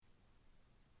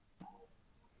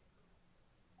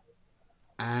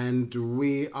And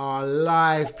we are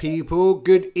live, people.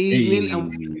 Good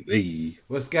evening.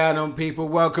 What's going on, people?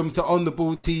 Welcome to On The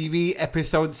Ball TV,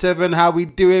 episode 7. How we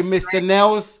doing, Mr.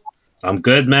 Nels? I'm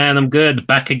good, man. I'm good.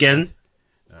 Back again.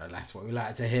 That's what we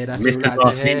like to hear. That's Mr. what we like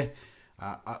Darcy. To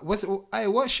hear.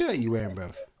 What shirt are you wearing,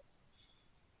 bruv?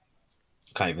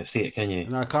 Can't even see it, can you?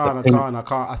 No, I can't.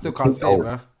 I still can't see it,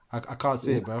 bruv. I can't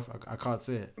see it, bruv. I can't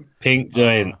see it. Pink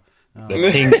joint. The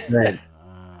pink joint.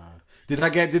 Did I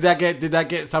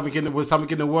get something in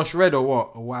the wash red or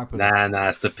what? Or what happened? Nah,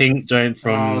 it's the pink joint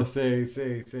from. Oh, see. Just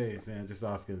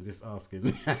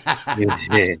asking.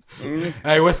 Yeah.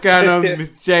 Hey, what's going on,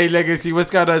 Mr. J Legacy? What's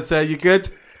going on, sir? You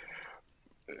good?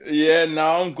 Yeah, no,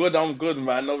 I'm good,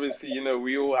 man. Obviously,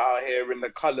 we all out here in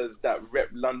the colours that rep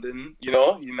London, you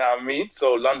know what I mean?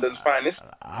 So London's finest.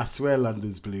 I swear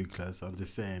London's blue, cuz. I'm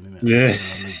just saying, innit? Yeah.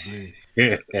 London's blue.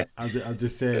 Yeah. I'm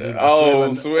just saying.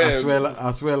 I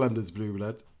swear London's blue,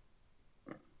 blood.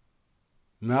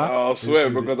 No, I swear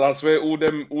because I swear all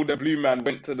them blue man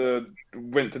went to the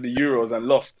Euros and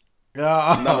lost.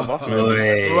 None of us.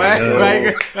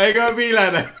 Why you gonna be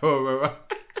like that?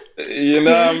 You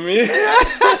know what I mean?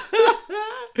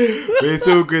 It's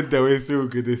all good though. It's all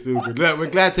good. Look, we're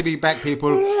glad to be back,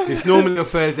 people. It's normally a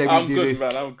Thursday we do this.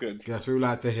 I'm good. That's what we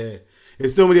like to hear.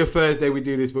 It's normally a Thursday we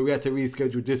do this, but we had to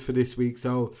reschedule just for this week.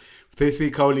 So for this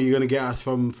week only, you're gonna get us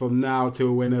from now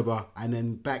till whenever, and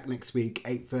then back next week,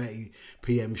 8:30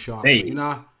 p.m. sharp. Hey. You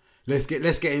know, let's get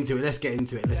into it. Let's get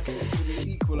into the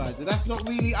equalizer. That's not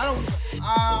really. I'm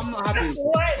not happy. That's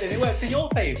alright then. It works in your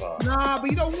favour. Nah, but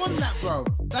you don't want that, bro.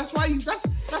 That's why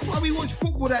we watch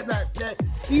football. That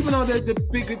even though the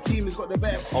bigger team has got the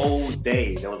better. Whole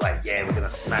day there was like, yeah, we're gonna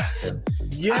smash them.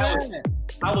 Yeah.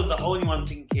 I was the only one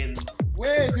thinking.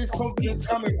 Where is this confidence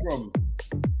coming from?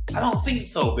 I don't think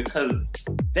so because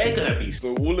they're gonna be.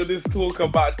 So all of this talk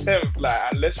about 10th, like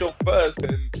unless you're first,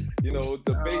 then the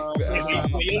base.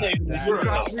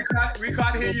 We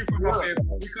can't hear you from up here.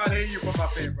 We can't hear you from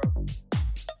up here, bro.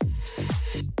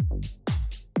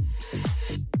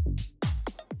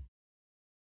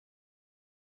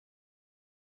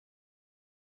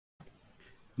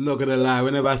 I'm not gonna lie,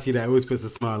 whenever I see that, it always puts a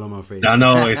smile on my face. I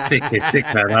know, it's sick,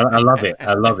 man. I love it.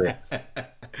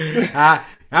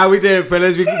 How we doing,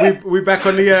 fellas? We back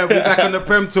on the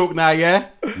Prem talk now, yeah?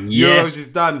 Yes. Euros is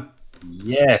done.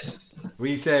 Yes. What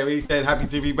you said happy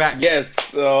to be back. Yes,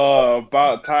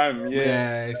 about time.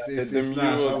 Yeah, it's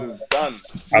Euros is done.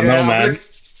 I know, man.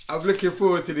 I'm looking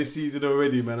forward to this season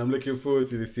already, man. I know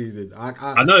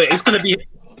it's gonna be.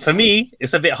 For me,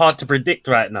 it's a bit hard to predict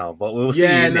right now, but we'll see.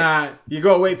 Yeah, you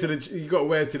gotta wait till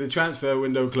the transfer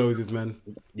window closes, man.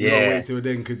 You gotta wait till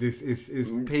then because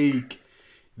it's peak.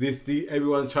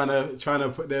 Everyone's trying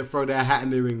to throw their hat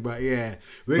in the ring, but yeah,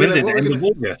 end of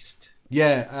August.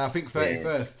 Yeah, I think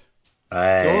 31st.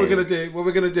 So what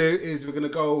we're gonna do is we're gonna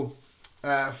go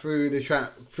through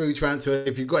transfer.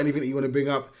 If you've got anything that you want to bring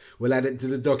up, we'll add it to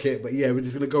the docket. But yeah, we're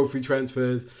just gonna go through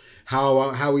transfers.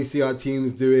 How we see our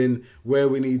teams doing, where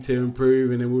we need to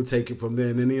improve, and then we'll take it from there.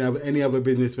 And any other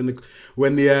business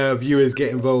when the viewers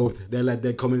get involved, they'll add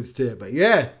their comments to it. But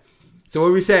yeah, so what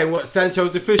are we saying? What,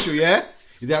 Sancho's official? Yeah,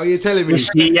 is that what you're telling me?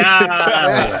 Official.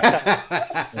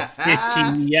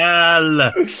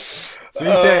 So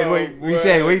what are you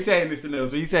saying, Mr.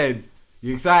 Nils? What are you saying?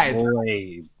 You excited?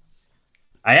 Boy.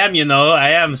 I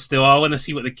am still. I want to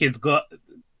see what the kid's got.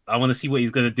 I want to see what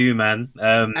he's going to do, man.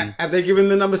 Have they given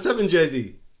the number 7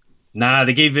 jersey? Nah,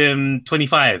 they gave him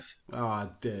 25. Oh,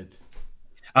 dead.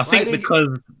 I think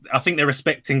they're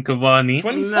respecting Cavani.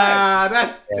 25? Nah,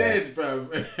 that's dead, bro.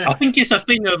 I think it's a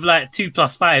thing of like 2 +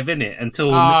 5, innit?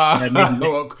 Until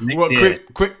next year.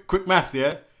 Quick maths,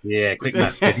 yeah? Yeah, quick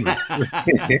maths. So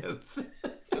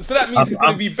that means he's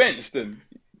going to be benched then?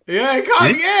 Yeah, he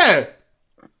can't, yeah.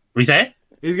 What you say?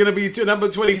 He's going to be number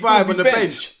 25 on the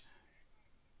bench.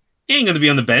 He ain't going to be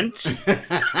on the bench.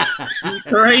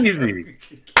 Crazy.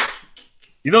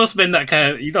 You don't spend that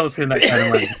kind of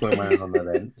money to put a man on the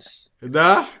bench.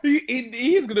 Nah? He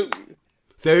is going to...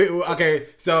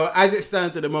 So as it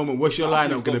stands at the moment, what's your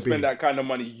lineup going to be? Spend that kind of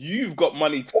money. You've got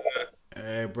money to...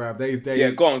 bro,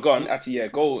 Yeah, go on. Actually, yeah,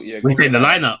 go. Yeah, we're saying the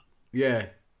lineup. Yeah.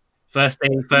 First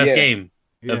game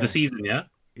of the season, yeah?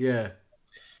 Yeah.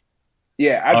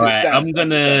 Yeah, as it stands. I'm going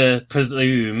to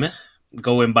presume,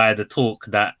 going by the talk,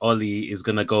 that Ollie is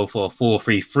going to go for a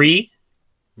 4-3-3.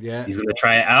 Yeah. He's going to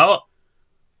try it out.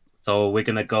 So we're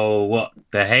going to go,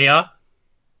 De Gea?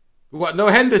 What, no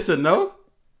Henderson, no?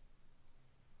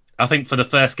 I think for the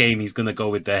first game, he's going to go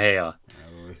with De Gea. Oh,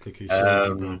 it's looking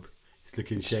shaky, bro. It's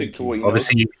looking shaky.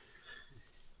 Obviously,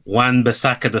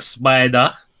 Wan-Bissaka the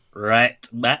Spider, right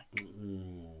back.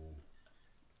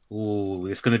 Ooh,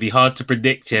 it's going to be hard to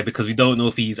predict here because we don't know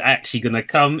if he's actually going to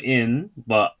come in.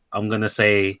 But I'm going to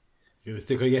say, You're gonna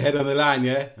stick your head on the line,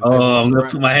 yeah? I'm going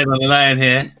to put my head on the line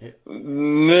here.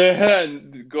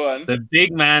 Go on. The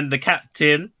big man, the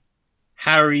captain,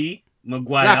 Harry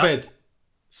Maguire.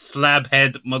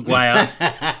 Slabhead Maguire.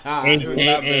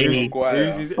 a.k.a.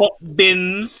 Pop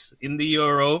Bins in the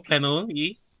Euro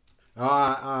penalty.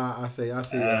 I see.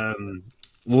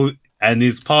 And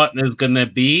his partner's going to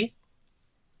be...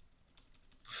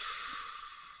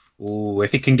 Ooh,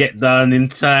 if he can get done in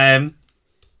time...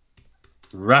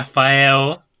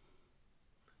 Raphael,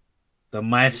 the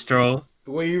maestro.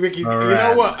 What you, Ricky? Moran. You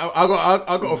know what? I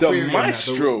got a theory on that. The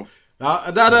maestro. No,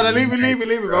 leave it.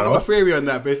 I got a theory on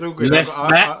that, but it's all good.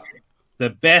 Back, the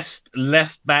best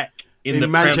left back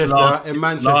in Manchester. Last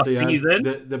season.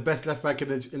 The best left back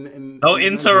in Don't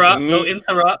interrupt.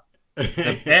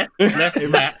 The best left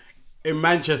back in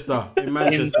Manchester. In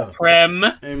the Prem.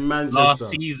 In Manchester. Last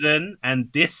season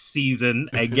and this season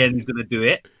again. He's gonna do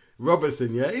it.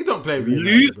 Robertson, yeah, he's not playing for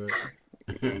Luke,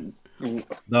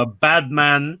 the bad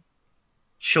man,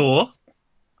 Shaw.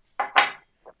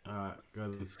 Alright,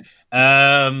 go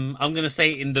on. I'm gonna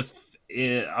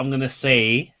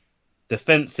say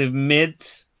defensive mid.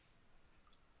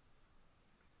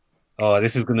 Oh,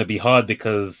 this is gonna be hard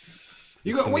because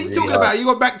what are you talking about? You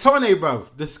got McTominay, bro,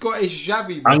 the Scottish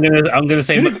Xavi. Bro. I'm gonna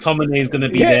say McTominay is gonna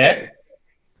be there,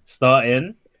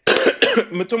 starting.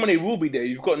 McTominay will be there.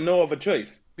 You've got no other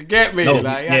choice. You get me?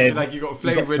 Like you got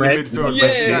flavour in the midfield.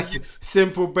 Yeah. That's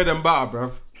simple bread and butter,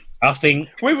 bro. I think.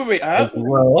 Wait. As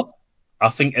well.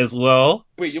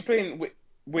 Wait, you're playing.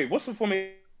 Wait. What's the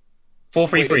formation?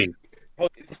 4-3-3.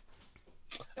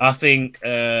 I think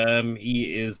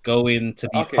he is going to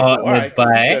be partnered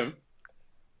by.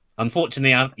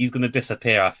 Unfortunately, he's going to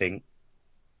disappear. I think.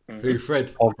 Who,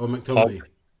 Fred or McTominay?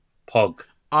 Pog.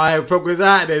 Pog was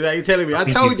out there. That you telling me? I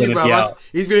told you, bro.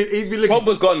 He's been looking.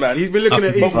 Pogba's gone, man. He's been looking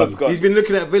he's been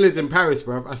looking at villas in Paris,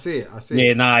 bro. I see it.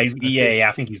 Yeah,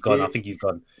 I think he's gone. I think he's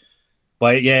gone.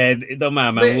 But yeah, it don't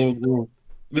matter, man.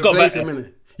 We got a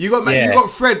minute. You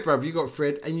got Fred, bro. You got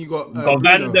Fred, and you got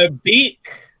Van der Beek.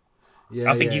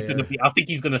 Yeah, I think he's gonna be. I think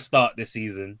he's gonna start this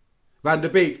season. Van der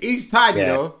Beek, he's tired, you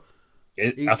know.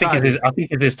 I think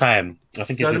it's his time. The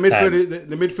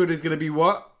midfield is gonna be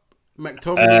what?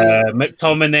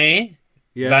 McTominay,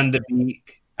 Van der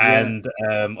Beek, and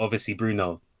obviously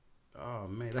Bruno. Oh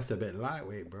man, that's a bit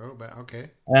lightweight, bro. But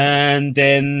okay. And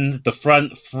then the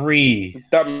front three.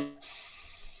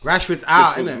 Rashford's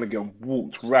out, isn't it?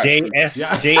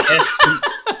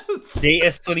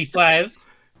 JS25.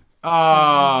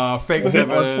 Fake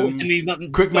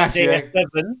 7. Quick maths,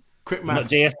 JS7. Quick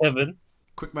maths. Not JS7.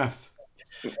 Quick maths.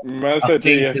 Man said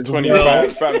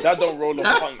JS25, fam. That don't roll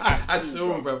off tongue at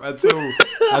all, bro. At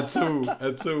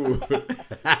all.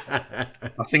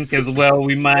 I think as well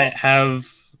we might have.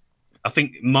 I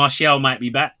think Martial might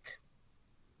be back.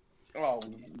 Oh,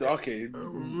 okay.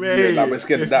 Man,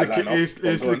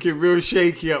 it's looking real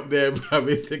shaky up there, bro.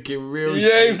 It's looking real shaky.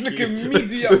 Yeah, it's looking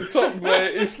meaty up top,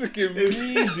 man. It's looking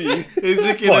meaty. It's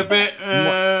looking a bit...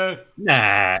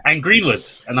 Nah, and Greenwood.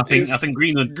 And I think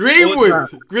Greenwood...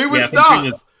 Greenwood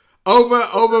starts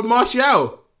over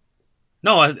Martial.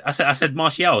 No, I said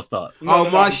Martial starts.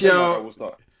 Martial.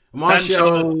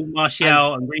 Sancho,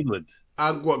 Martial and Greenwood.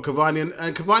 And what, Cavani?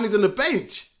 And Cavani's on the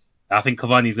bench. I think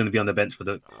Cavani's going to be on the bench for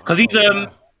because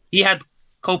he had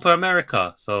Copa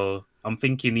America, so I'm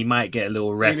thinking he might get a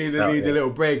little rest. He need a little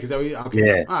break. Okay,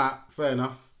 yeah. All right, fair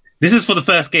enough. This is for the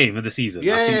first game of the season.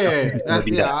 Yeah. All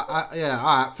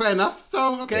right, fair enough.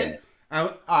 So okay,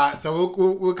 all right. So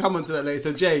we'll come on to that later.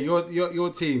 So Jay, your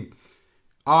team,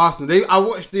 Arsenal. I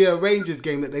watched the Rangers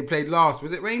game that they played last.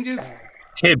 Was it Rangers?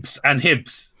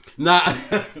 Hibs. Nah.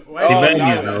 Why you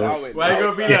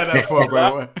gonna be like that for,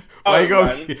 bro? Why you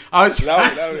gonna be? I was no,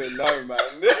 man.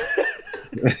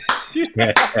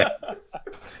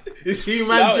 You see,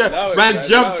 man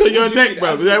jumped to your neck,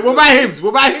 bro. Like, what about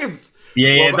Hibs?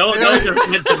 Yeah. Don't just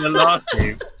mention the last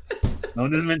game.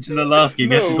 Don't just mention the last game.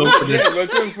 No, we're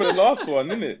going for the last one,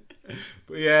 isn't it?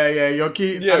 Yeah. Your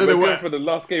key. Yeah, we're going for the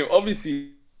last game.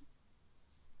 Obviously,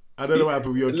 I don't know what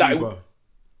happened with your keeper.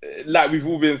 Like we've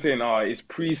all been saying, it's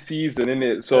pre-season,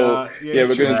 innit? So we're going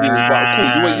to do it. But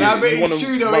cool. You want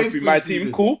to run through my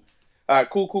team? Cool.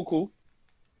 Cool.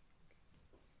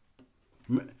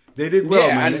 They did well,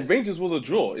 man. And Rangers was a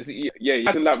draw. It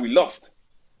wasn't like we lost.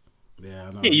 Yeah,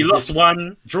 I know. Yeah, you lost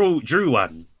one, drew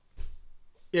one.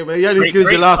 Yeah, but you only as good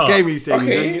as your last game. He's saying.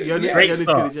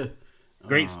 Okay.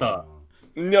 Great start.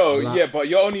 No, but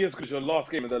you're only as good as your last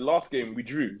game, and the last game we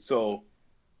drew. So.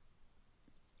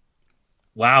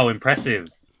 Wow, impressive.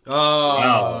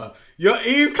 Wow.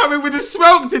 He's coming with the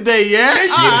smoke today, yeah?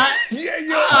 Alright.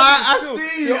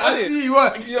 I see.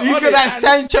 What? He's got that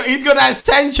Sancho. He's got that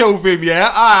Sancho of him, yeah?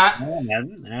 Alright. Yeah,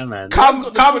 man.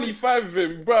 Come. 25 of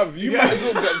him, bruv. You might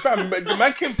as well fam. The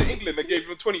man came to England and gave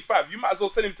him 25. You might as well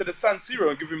send him to the San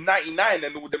Siro and give him 99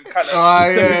 and all them kind of.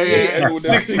 And all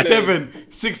them 67.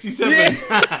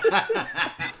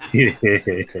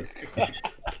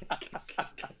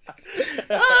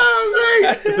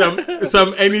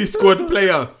 Some any squad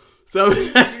player.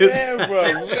 Yeah, bro.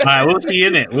 Alright, we'll see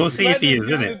in it. We'll see if he is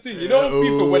in it. You know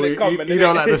people when they come and you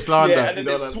don't like the slander. Yeah, and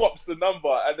then it swaps the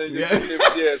number and then you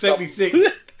 76.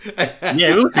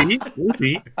 Yeah, we'll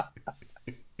see.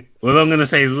 What I'm gonna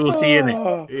say is we'll see in it.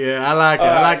 Yeah, I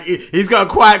like it. He's got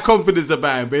quiet confidence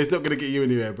about him, but it's not gonna get you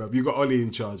anywhere, bro. You got Ollie in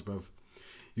charge, bro.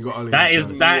 You got Ollie. That is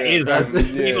your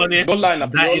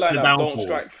lineup. Don't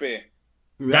strike fear.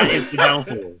 That is the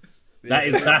downfall.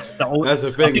 That's the only. That's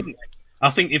the thing. I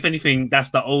think if anything,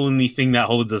 that's the only thing that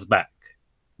holds us back.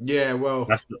 Yeah, well.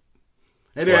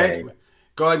 Anyway,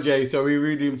 go on, Jay. So we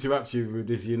really interrupt you with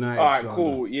this United. All right,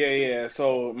 cool. Yeah.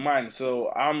 So mine.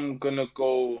 So I'm gonna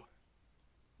go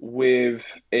with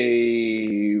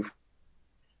a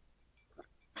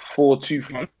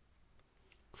 4-2-1.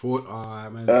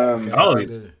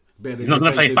 Man. He's not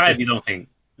gonna play 5. You don't think?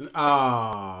 No,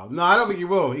 I don't think he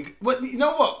will. You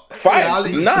know what?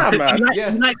 5? Nah, man.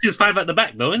 United's 5 at the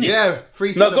back, though, isn't it? Yeah,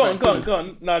 3. No, go on.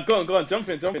 No, go on. Jump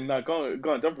in. No, go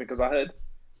on, jump in because I heard.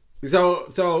 So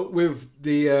with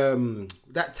the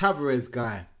that Tavares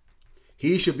guy,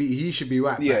 he should be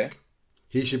right back.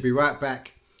 He should be right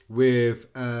back with.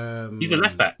 He's a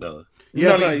left back though.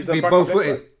 Yeah, no, he's both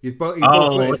footed. He's both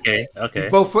footed. Okay.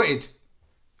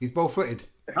 He's both footed.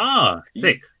 Ah,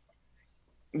 sick.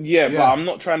 Yeah, but I'm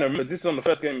not trying to remember. This is on the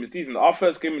first game of the season. Our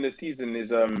first game of the season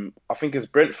is I think it's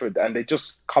Brentford, and they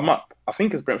just come up. I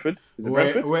think it's Brentford. Is it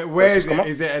Brentford? Where is it?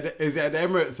 Is it at the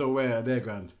Emirates or where at their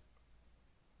ground?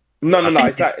 No.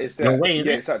 It's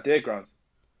at their ground.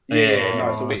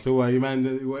 Yeah. So what you man?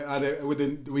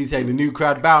 We saying the new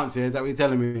crowd bounce here? Is that what you're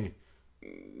telling me?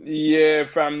 Yeah,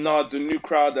 fam. No, the new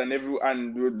crowd and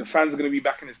the fans are gonna be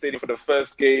back in the stadium for the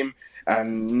first game.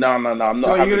 And no, I'm not.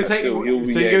 So you're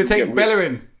gonna take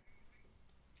Bellerin?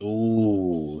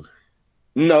 Ooh.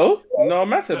 No,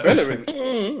 man said Bellerin.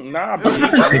 Nah,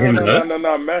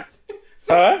 no, man.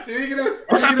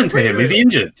 What's happened to him? Is he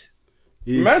injured?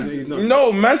 He's not.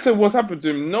 No, man said what's happened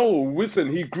to him. No,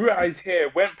 listen, he grew out his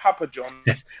hair, went Papa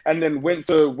John's, and then went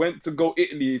to go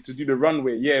Italy to do the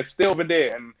runway. Yeah, stay over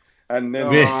there and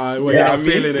then you're not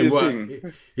feeling him. What?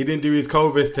 He didn't do his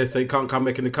COVID test, so he can't come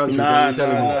back in the country. What are you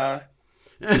telling me?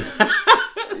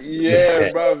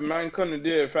 Yeah, bro, man couldn't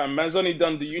do it, fam. Man's only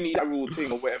done the unilateral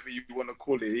thing or whatever you want to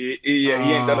call it. He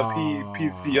ain't done a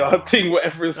PCR thing,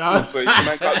 whatever it's called, so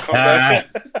man can't come back.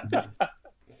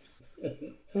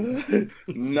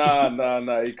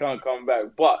 Nah, he can't come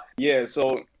back. But yeah,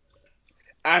 so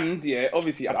and yeah,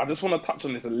 obviously, I just want to touch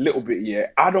on this a little bit. Yeah,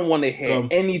 I don't want to hear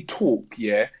any talk.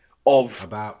 Yeah.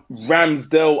 About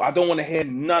Ramsdale, I don't want to hear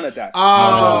none of that. When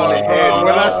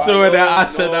I saw that, I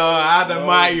said, how the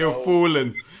mighty you're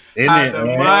fooling.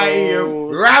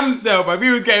 Ramsdale, but he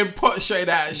was getting pot shot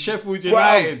at Sheffield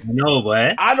United. No,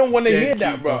 boy. I don't want to hear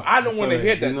that, bro. I don't want to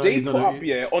hear that. They put up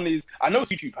on his, I know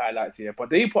it's YouTube highlights here, but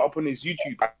they put up on his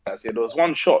YouTube highlights here. There was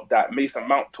one shot that Mason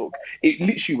Mount took. It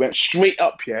literally went straight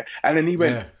up here, and then he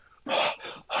went.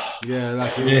 And I'm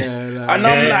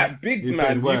like, big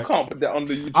man, you can't put that on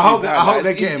the YouTube. I hope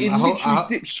they get him. I hope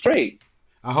dipped straight.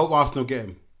 I hope Arsenal get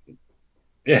him.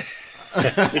 Yeah.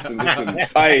 Listen.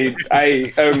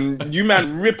 You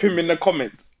man, rip him in the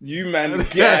comments. You man,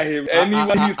 get at him.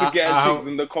 Anyone used to get at things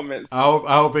in the comments. I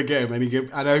hope they get him, and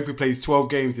I hope he plays 12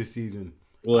 games this season.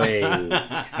 Wait,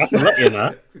 that's a lot, you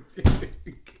know.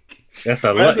 That's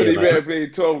a lot. He better play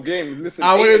 12 games. Listen,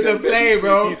 I wanted to play,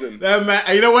 bro. Man,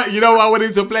 you know what? You know what I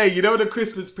wanted to play. You know the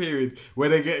Christmas period where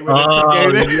they get.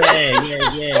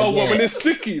 Yeah. Oh, well, when it's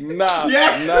sticky, nah.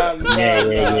 Yeah.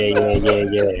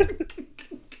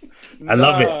 I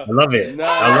love it. Nah,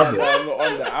 I'm not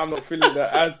on that. I'm not feeling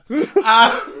that at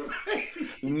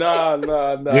Nah. I'm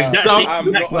not on that at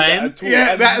all.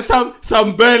 Yeah, that's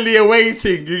some Burnley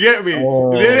awaiting. You get me?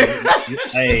 Oh,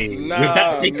 hey, with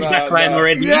that picky back line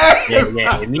already.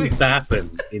 Yeah. It needs to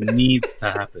happen. It needs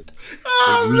to happen.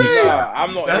 I'm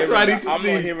not. That's what I need to see. I'm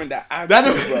not hearing that at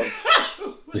all, bro.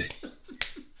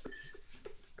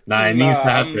 Nah, it needs to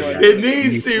happen. It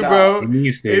needs to, bro. It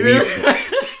needs to.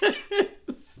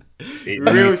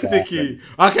 Real sticky.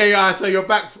 Okay, so you're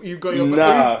back. You've got your.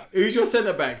 Who's your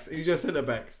centre backs?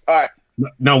 All right.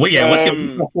 No, wait. Yeah, what's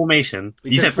your formation?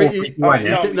 You said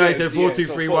 4-3-1. No, he said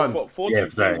 4-2-3-1.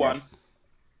 4-2-3-1.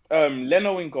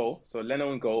 Leno in goal. So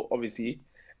Leno in goal, obviously.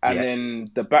 And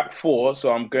then the back four.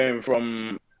 So I'm going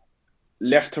from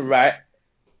left to right.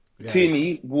 Yeah.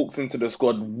 Tierney walks into the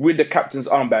squad with the captain's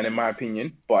armband, in my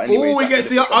opinion. But anyway, we get to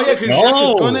see. Oh yeah, because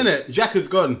Xhaka's gone, isn't it? Xhaka's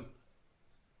gone.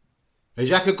 Is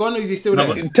Xhaka gone, or is he still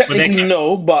there? Technically,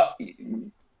 no, but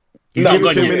give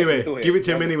it to him anyway. Give it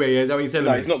to him anyway. Yeah, is that what you're telling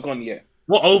me? No, he's not gone yet.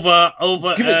 What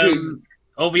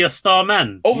over your star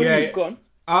man? He's gone.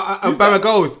 Obama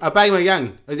goals. Obama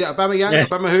Yang. Is it Obama Yang? Yeah.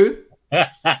 Obama who?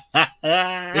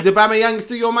 Is Obama Yang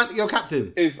still your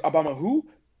captain? Is Obama who?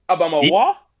 Obama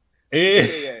what?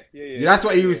 Yeah. That's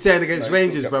what he was saying against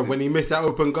Rangers, bro, when he missed that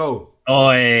open goal.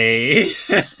 Oi.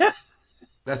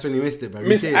 That's when he missed it, bro.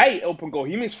 Missed 8 open goal.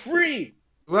 He missed 3.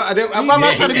 Well, I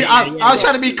was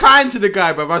trying to be kind to the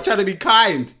guy, bro. I was trying to be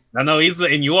kind. I know he's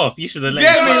letting you off. You should have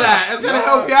let me like. I'm trying to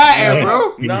help you out here,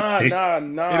 bro. Nah.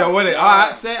 You don't want it.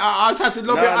 Alright, say I tried to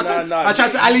lob it. I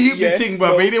tried to alley-oop the thing,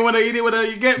 bro. But he didn't want to.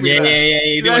 You get me? Yeah.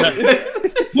 He didn't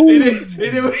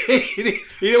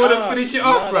want to finish it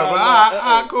off, bro. But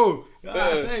alright, cool.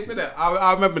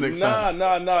 I remember next time.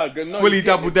 No. Fully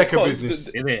double-decker business.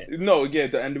 And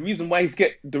the reason why he's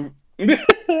getting the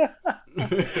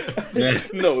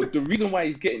reason why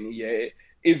he's getting it,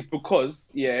 is because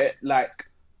like,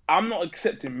 I'm not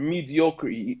accepting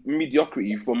mediocrity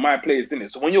for my players in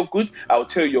it. So when you're good, I'll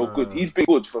tell you you're good. He's been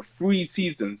good for 3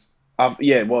 seasons.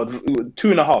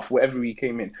 2.5, whatever he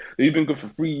came in. He's been good for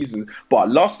 3 seasons. But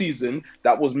last season,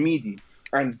 that was meaty.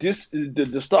 And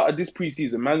the start of this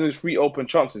preseason, man, there's 3 open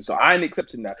chances. So I ain't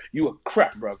accepting that. You a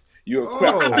crap, bro. You're a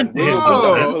crap.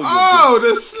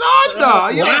 The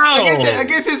slander! Wow.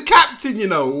 Against his captain, you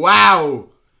know. Wow.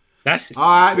 That's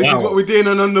alright. This is what we're doing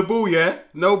on the ball, yeah.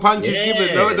 No punches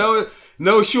given,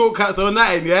 no shortcuts or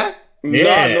nothing, yeah.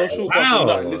 No shortcuts or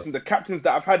nothing. Listen, the captains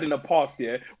that I've had in the past,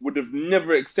 would have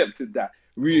never accepted that.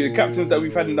 Really, the captains that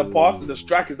we've had in the past, the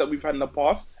strikers that we've had in the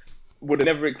past, would have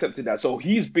never accepted that. So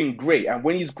he's been great, and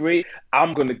when he's great,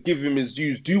 I'm gonna give him his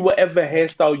dues. Do whatever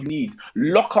hairstyle you need.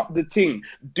 Lock up the thing.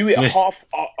 Do it half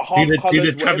colours,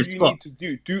 whatever you need to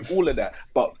do. Do all of that,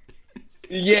 but.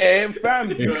 Yeah, fam,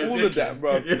 do all of that,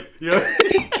 bro. Do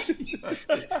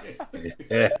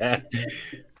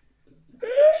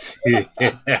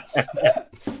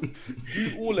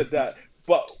all of that.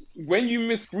 But when you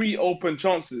miss 3 open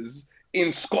chances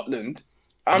in Scotland,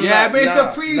 but it's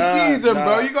a pre-season,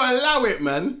 bro. You gotta allow it,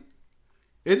 man.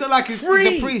 It's not like it's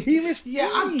a pre. He missed 3.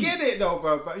 I get it though,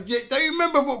 bro. But don't you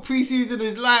remember what pre-season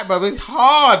is like, bro? It's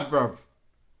hard, bro.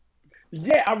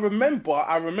 Yeah, I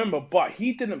remember, but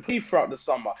he didn't play throughout the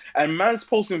summer. And man's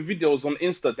posting videos on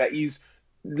Insta that he's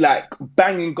like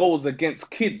banging goals against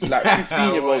kids, like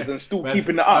 15-year-olds, and still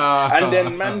keeping it up. And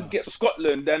then man gets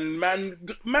Scotland, and man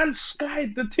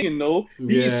skied the thing,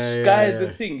 He skied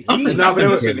the thing. That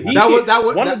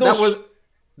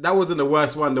wasn't the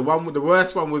worst one. The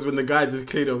worst one was when the guy just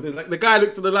cleared off. Like the guy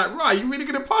looked to the line, right? You really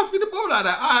gonna pass me the ball like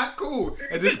that? Alright, cool.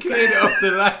 And just cleared it off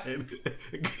the line.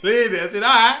 Cleared it. I said,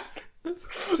 alright.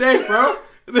 Safe, bro.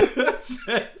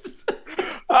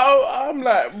 I'm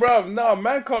like, bro, no,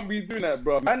 man can't be doing that,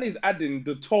 bro. Man is adding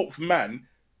the 12th man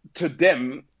to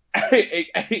them.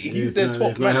 He's their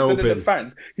 12th man to the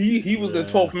fans. He was the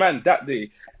 12th man that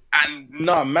day. And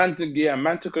man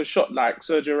took a shot like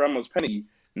Sergio Ramos penalty.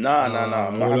 Nah.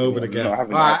 All over the game. All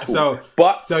right, so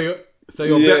you're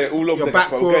all over the back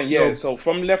foot. So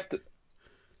from left.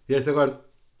 Yeah, so go on.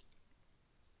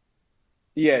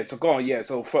 Yeah, so go on. Yeah,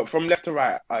 so from left to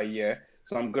right.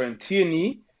 So I'm going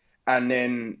Tierney, and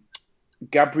then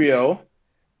Gabriel,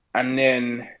 and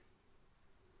then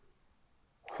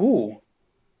who?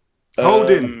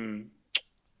 Holding.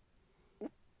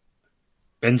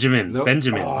 Benjamin. Nope.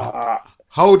 Benjamin.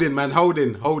 Holding, man.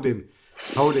 Holding.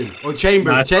 Or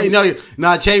Chambers. Chambers.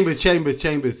 No,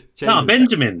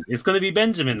 Benjamin. It's going to be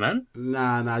Benjamin, man.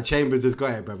 Nah. Chambers has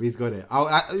got it, bro. He's got it.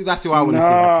 That's who I want to see.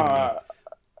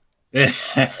 This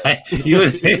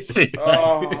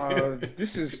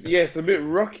is it's a bit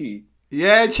rocky.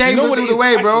 Yeah, Chambers all the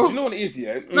way, bro. Do you know what it is?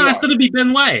 Yeah. No, it's gonna be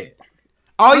Ben White.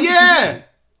 Oh yeah.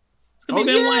 It's gonna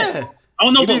be Ben White. Oh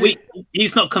no, but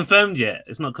he's not confirmed yet.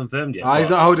 It's not confirmed yet.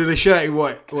 He's not holding a shirt.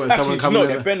 What? Actually,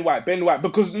 Ben White.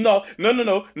 Because no. When I'm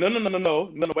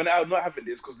not having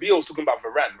this, because Leo's talking about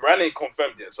Varane. Varane ain't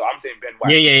confirmed yet, so I'm saying Ben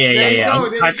White. Yeah.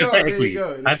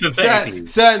 Hypothetically.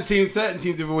 Certain teams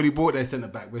have already bought their centre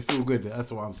back, but it's all good.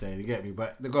 That's what I'm saying. You get me?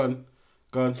 But they're gone.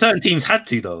 Certain teams had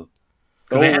to though.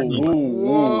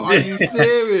 What? Are you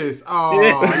serious?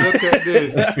 Look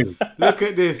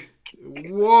at this.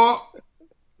 What?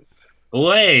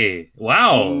 Way!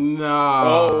 Wow!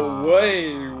 No!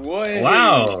 Way!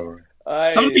 Wow!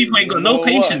 Some people ain't got no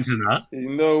patience in that. You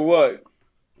know what?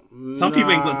 Some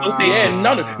people ain't got no patience.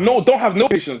 Yeah, no, don't have no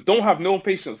patience. Don't have no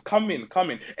patience. Come in.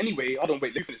 Anyway, hold on,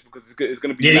 wait, let me finish because it's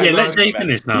going to be... Yeah, let Jay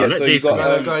finish now. Let Jay finish.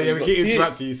 Yeah, we keep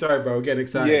interrupting you. Sorry, bro, we're getting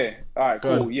excited. Yeah, all right,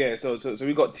 cool. Yeah, so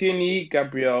we got Tierney,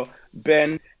 Gabriel,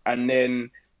 Ben, and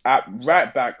then at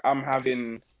right back, I'm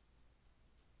having...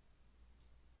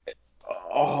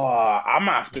 I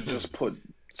might have to just put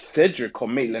Cedric or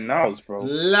Maitland-Niles, bro.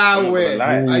 Allow it.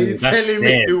 Are you telling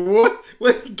me what?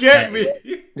 Get me.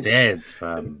 Dead,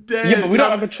 fam. Yeah, but we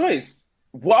don't have a choice.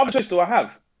 What other choice do I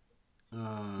have?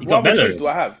 What other choice do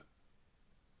I have?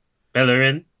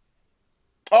 Bellerin.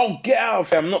 Oh, get out,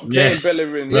 fam. I'm not playing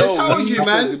Bellerin. I told you,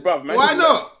 man. Why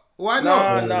not? Why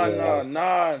not? Nah,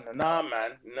 man. Nah.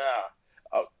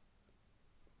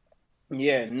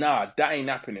 Yeah, that ain't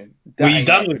happening. That ain't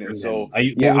done happening. With so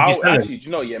actually, do you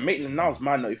know? Yeah, Maitland-Niles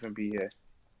might not even be here.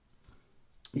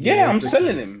 Yeah, I'm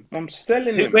selling him.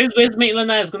 Where's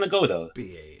Maitland-Niles gonna go though?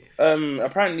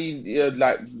 Apparently,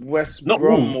 like West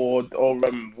Brom or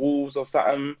Wolves or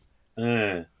something.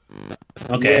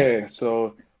 Okay.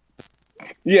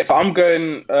 Yeah. So I'm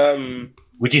going.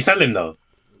 Would you sell him though?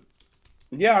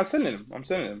 Yeah, I'm selling him.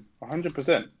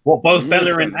 100%. What? Both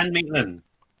Bellerin and Maitland.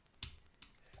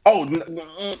 Oh,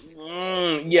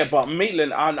 yeah, but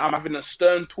Maitland, I'm having a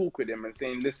stern talk with him and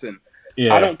saying, listen,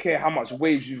 I don't care how much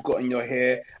waves you've got in your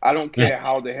hair. I don't care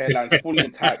how the hairline's fully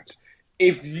intact.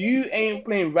 If you ain't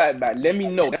playing right back, let me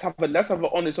know. Let's have an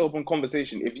honest, open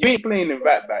conversation. If you ain't playing in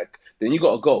right back, then you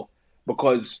got to go.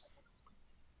 Because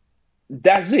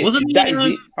that's it. That's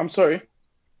it. I'm sorry.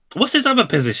 What's his other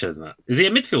position? Is he a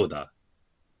midfielder?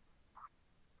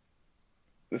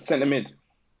 Centre mid.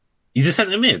 He's a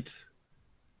centre mid?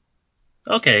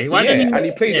 Okay, so and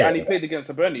he played against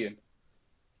Hibernian.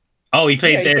 Oh, he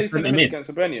played there centre mid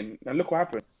against Hibernian, and look what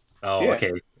happened. Oh,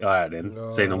 okay, all right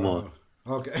then. Say no more.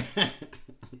 Okay.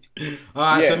 All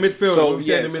right, so midfield. So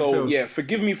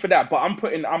forgive me for that, but I'm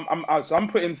putting so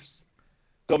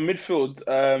midfield.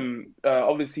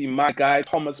 Obviously my guy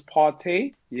Thomas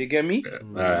Partey. You get me? All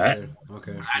right.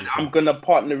 Okay. And I'm gonna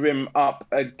partner him up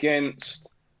against.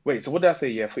 Wait, so what did I say?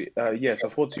 Yeah,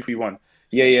 so 4-2-3-1.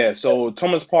 Yeah. So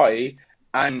Thomas Partey.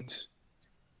 And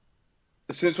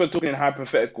since we're talking in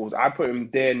hypotheticals, I put him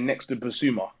there next to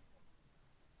Basuma.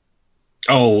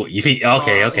 Oh, you think?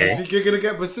 Okay. You think you're gonna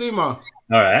get Basuma?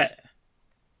 All right.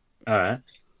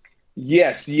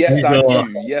 Yes,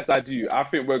 I do. I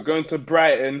think we're going to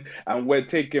Brighton and we're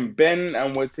taking Ben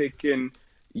and we're taking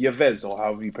Yves or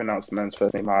however you pronounce the man's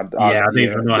first name. I don't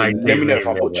even know how you Let me know if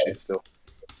I butcher it still.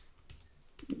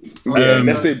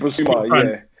 Let's say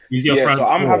Basuma. So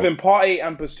I'm having Partey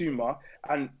and Basuma.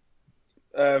 And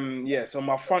so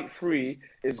my front three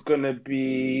is gonna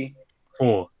be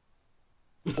 4.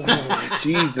 Oh,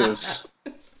 Jesus.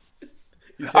 All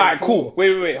right, cool.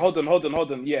 Wait. Hold on.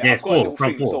 Yeah, I've got a little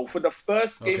thing. So for the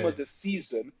first game of the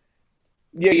season,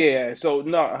 So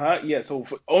So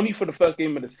only for the first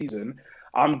game of the season,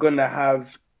 I'm gonna have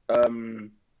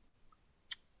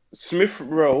Smith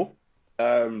Rowe,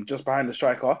 just behind the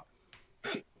striker.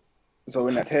 So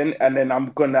in that 10, and then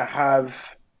I'm gonna have.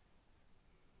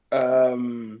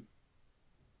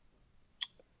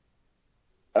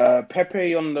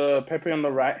 Pepe on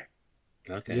the right.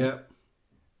 Okay. Yeah.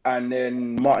 And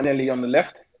then Martinelli on the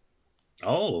left.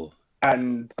 Oh.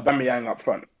 And Aubameyang up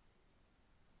front.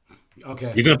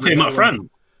 Okay. You're gonna put him up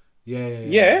front.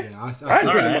 Yeah. I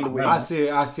see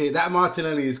it. That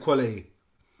Martinelli is quality.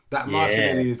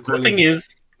 The thing is,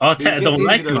 Arteta don't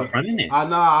like him up front, innit? I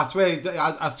know. I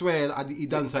swear, he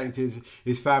done something to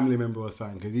his family member or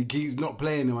something because he keeps not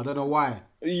playing him. I don't know why.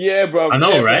 Yeah, bro. I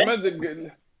know, right? He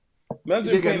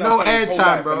get no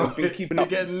airtime, bro. He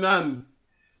get none.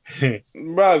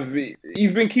 Bro,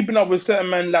 he's been keeping up with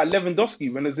certain men like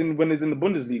Lewandowski when he's in the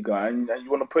Bundesliga, and you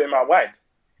want to put him out wide.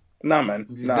 Nah, man.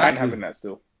 Exactly. Nah, I ain't having that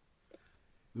still.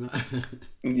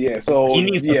 Yeah, so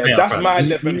that's my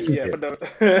 11. Yeah,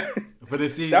 for the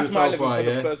season that's my 11 for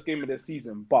the first game of the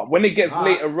season. But when it gets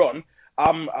later on,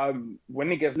 I'm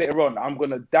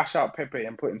gonna dash out Pepe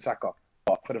and put in Saka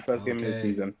for the first game of the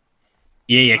season.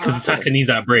 Yeah, because Saka needs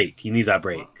that break. He needs that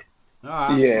break. All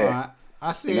right.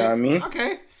 I see it. Know what I mean?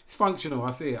 Okay, it's functional.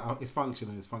 I see it. It's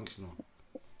functional.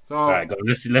 So all right, go.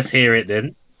 Let's hear it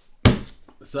then.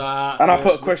 So and I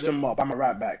put a question mark. I'm a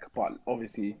right back, but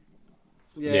obviously.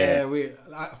 Yeah.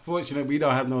 Fortunately, we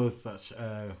don't have no such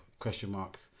question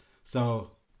marks. So,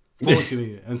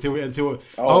 fortunately, until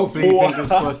hopefully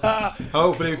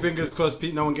fingers crossed,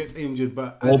 Pete, no one gets injured.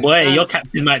 But your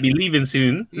captain might be leaving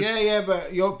soon. Yeah,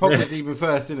 but your Pogba's leaving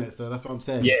first, isn't it? So that's what I'm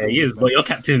saying. Yeah, he is. But your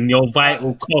captain, your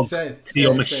vital cog to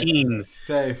your machine,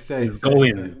 safe, is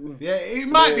going. Yeah, he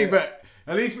might be, but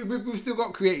At least we've still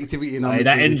got creativity in our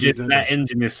that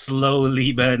engine is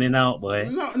slowly burning out, boy.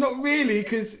 No, not really,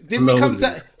 because didn't we come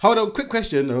to... Hold on, quick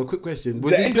question. Was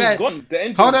the he playing? Gone. The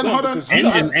engine's hold on.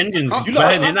 Engine's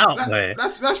burning out, boy.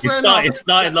 That's fair enough. It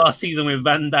started last season with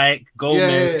Van Dijk,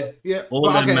 Gomez, all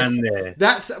them man there.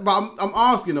 But I'm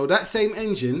asking though, that same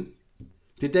engine,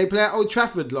 did they play at Old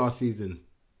Trafford last season?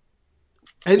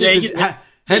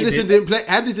 Henderson didn't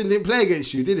play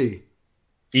against you, did he?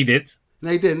 He did. No,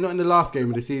 he didn't. Not in the last game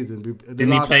of the season.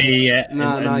 Didn't he play?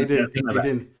 No, he didn't.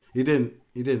 He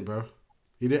didn't, bro.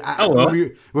 He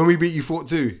didn't. When we beat you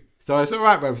 4-2. So it's all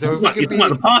right, bro. So if we can beat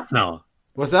the past now.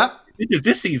 What's that?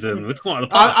 This season. We're talking about the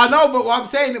past. I know, but what I'm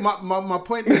saying, my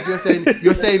point is,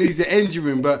 you're saying he's the engine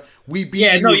room, but we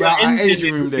beat you without our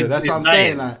engine room there. That's what I'm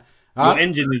saying. Like, your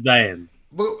engine is dying.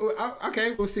 But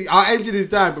okay, we'll see. Our engine is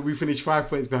down, but we finished 5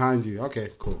 points behind you. Okay,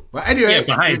 cool. But anyway,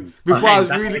 behind.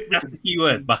 That's the key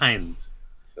word, behind.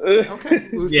 Okay,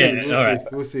 we'll see.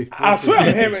 We'll see. I swear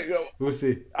I'm hearing. We'll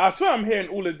see. I swear I'm hearing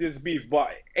all of this beef, but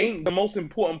ain't the most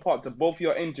important part to both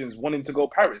your engines wanting to go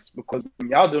Paris, because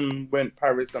Yaldum went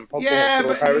Paris and Pogba went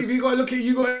to Paris. You got to look at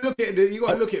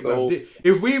it, bro.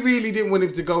 If we really didn't want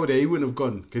him to go there, he wouldn't have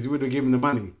gone because he would have given the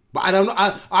money. But I don't know.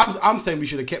 I'm saying we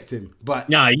should have kept him. But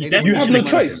no, you had no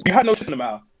choice. You had no choice in the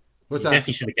matter. What's that?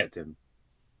 Definitely should have kept him.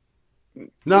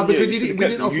 No, because we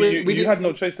didn't offer him. You had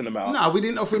no choice in the matter. No, we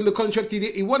didn't offer him the contract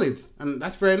he wanted, and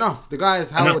that's fair enough. The guy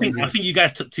is I think you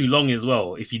guys took too long as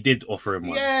well. If you did offer him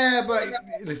one. Yeah, but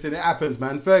listen, it happens,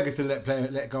 man. Ferguson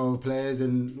let go of players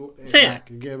and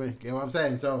get what I'm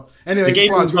saying. So anyway, the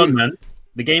game moves on, man.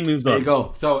 The game moves on. There you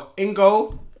go. So in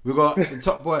goal, we got the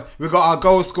top boy. We got our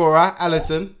goal scorer,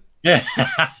 Alisson. Yeah,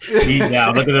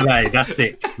 I'm not gonna lie. That's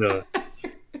it. So.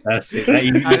 That's it.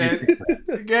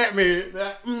 Get me?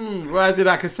 Why is it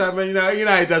like a salmon? You know,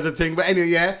 he does a thing. But anyway,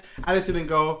 yeah. Alisson in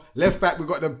goal. Left back, we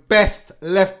got the best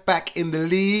left back in the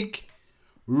league,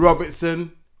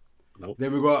 Robertson. Nope.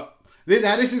 Then we got.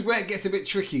 Now this is where it gets a bit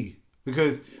tricky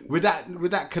because with that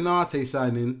Konate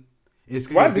signing, it's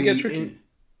going to be. Why does it get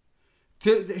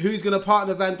tricky? Who's going to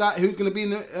partner Van Dijk? Who's going to be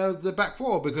in the back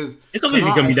four? Because it's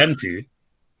obviously going to be them two.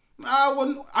 I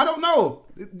don't know.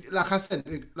 Like I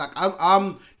said,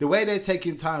 I'm the way they're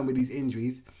taking time with these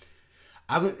injuries.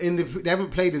 They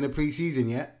haven't played in the preseason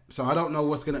yet, so I don't know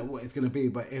what it's gonna be.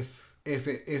 But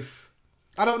if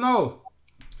I don't know,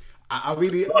 I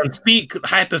really speak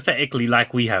hypothetically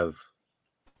like we have.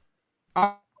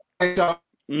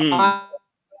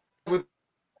 With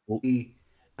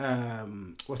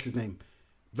what's his name,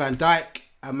 Van Dijk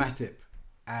and Matip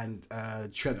and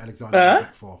Trent Alexander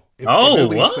back four.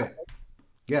 What? Fit.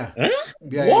 Yeah.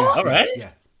 Yeah. All right.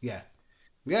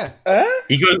 Yeah.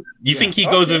 He goes. You think he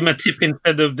goes with Matip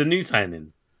instead of the new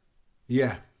signing?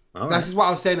 Yeah. That's just what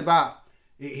I was saying about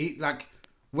he. Like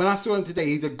when I saw him today,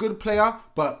 he's a good player,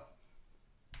 but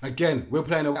again, we're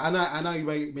playing. I know you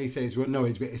may say it's no,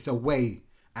 it's away,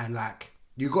 and like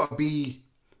you got to be.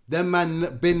 Them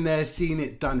man been there, seen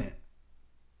it, done it.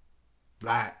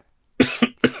 Like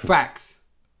facts.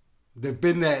 They've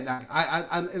been there. Like,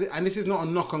 and this is not a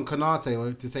knock on Konate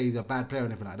or to say he's a bad player or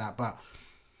anything like that. But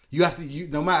you have to,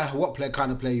 no matter what kind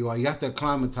of player you are, you have to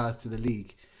acclimatise to the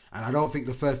league. And I don't think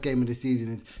the first game of the season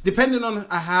is depending on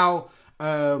how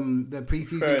the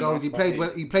preseason goes. He played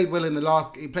well. He played well in the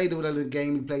last. He played well in the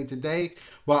game he played today.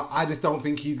 But I just don't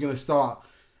think he's going to start.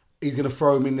 He's going to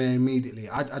throw him in there immediately.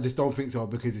 I just don't think so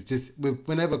because it's just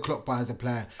whenever Klopp buys a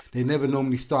player, they never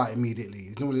normally start immediately.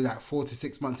 It's normally like 4 to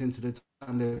 6 months into the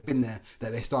time they've been there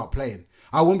that they start playing.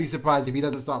 I wouldn't be surprised if he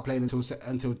doesn't start playing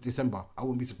until December. I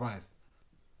wouldn't be surprised.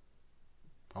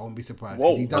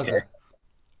 Whoa, he doesn't.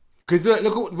 Because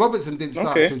look, Robertson didn't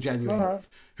start until January. Right.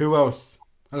 Who else?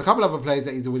 And a couple of other players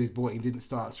that he's already bought, he didn't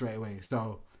start straight away.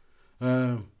 So,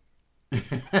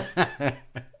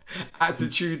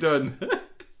 attitude on.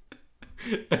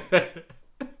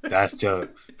 That's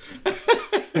jokes.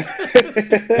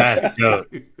 That's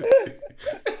jokes.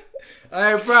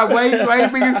 Hey, bro, why you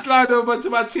bringing slide over to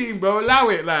my team, bro? Allow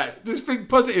it, like, just think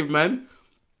positive, man.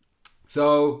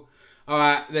 So, all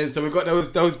right, then. So we got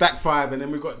those back five, and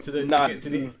then we got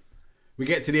to we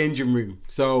get to the engine room.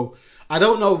 So I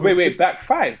don't know. Wait, back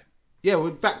five. Yeah,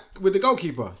 we're back with the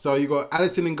goalkeeper. So you got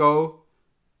Alisson in goal.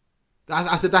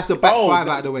 I said that's the back five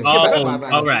out of the way.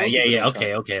 All right. Yeah.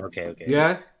 Okay.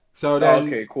 Yeah. So then,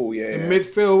 okay, cool. Yeah. In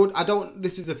midfield,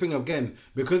 this is the thing again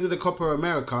because of the Copa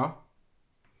America.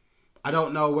 I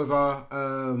don't know whether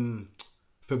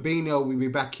Fabinho will be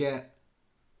back yet.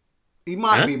 He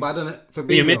might be, but I don't know.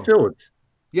 Fabinho. Midfield.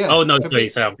 Yeah. Oh no,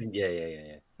 sorry.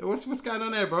 Yeah. What's going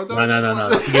on there, bro?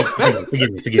 No.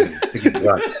 Forgive me.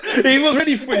 Right. He was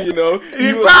ready for you, know.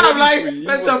 He was like,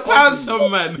 let's pound some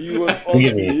man. He was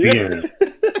Forgive me.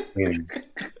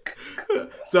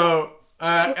 So,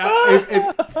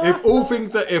 if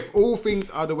all things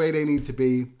are the way they need to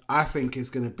be, I think it's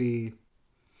gonna be,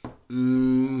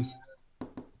 I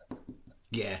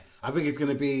think it's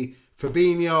gonna be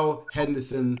Fabinho,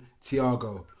 Henderson,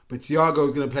 Thiago, but Thiago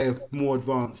is gonna play more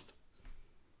advanced.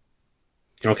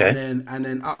 Okay. And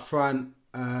then up front,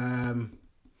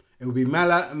 it will be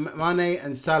Mane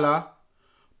and Salah,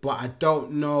 but I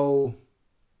don't know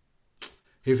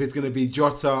if it's going to be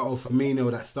Jota or Firmino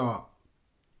that start.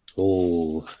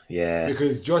 Oh, yeah.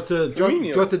 Because Jota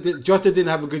didn't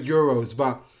have a good Euros,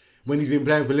 but when he's been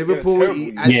playing for Liverpool,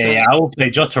 I will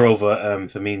play Jota over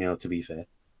Firmino, to be fair.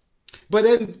 But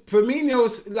then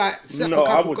Firmino's like set a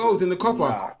couple goals in the Copper.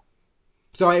 Nah.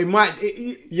 So it might.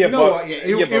 He'll go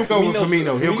with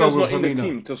Firmino. He'll go with Firmino. In the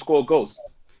team to score goals.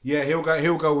 Yeah, he'll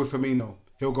go with Firmino.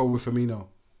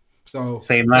 So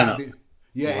same lineup.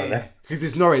 Because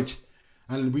it's Norwich,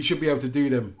 and we should be able to do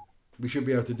them. We should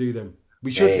be,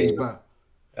 but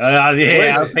I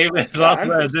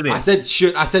said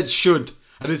should. I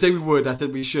didn't say we would. I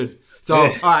said we should. So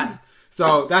all right.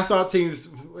 So that's our teams.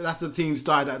 That's the team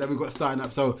started that we've got starting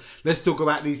up. So let's talk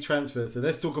about these transfers. So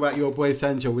let's talk about your boy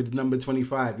Sancho with number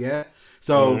 25. Yeah.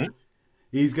 So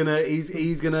he's gonna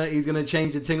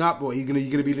change the thing up, or you're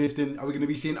gonna be lifting. Are we gonna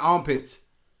be seeing armpits?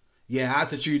 Yeah,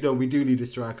 attitude. Though we do need a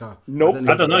striker. Nope.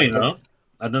 I don't know.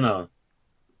 I don't know.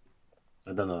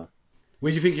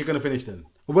 Where do you think you're gonna finish then?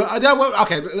 Well,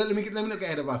 okay. Let me not get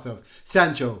ahead of ourselves.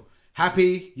 Sancho.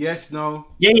 Happy? Yes? No?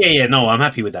 Yeah. No, I'm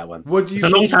happy with that one. It's a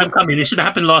long time coming. It should have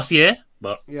happened last year,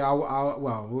 but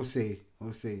well, we'll see.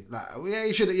 Like,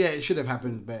 it should have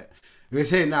happened, but it's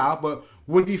here now. But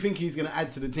what do you think he's going to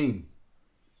add to the team?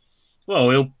 Well,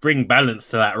 he'll bring balance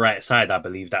to that right side, I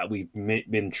believe, that we've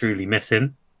been truly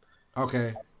missing.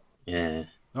 Okay. Yeah.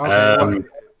 Okay.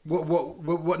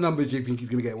 What numbers do you think he's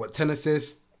going to get? What, 10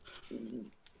 assists?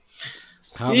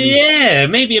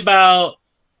 Maybe about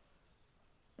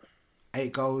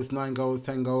 8 goals, 9 goals,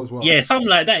 10 goals. What? Yeah, something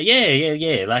like that.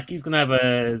 Yeah. Like he's gonna have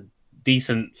a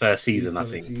decent first season, I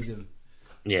think.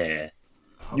 Yeah. Okay.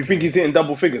 You think he's hitting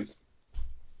double figures?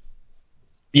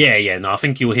 Yeah. No, I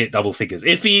think he'll hit double figures.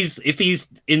 If he's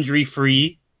injury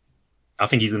free, I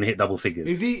think he's gonna hit double figures.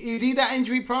 Is he that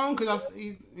injury prone? Because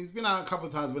he's been out a couple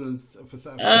of times for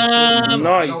certain.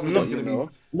 No, he's not.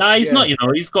 No, he's not. You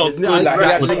know, he's got. He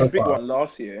had a big one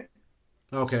last year.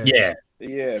 Okay.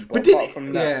 Yeah, but apart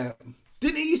from that,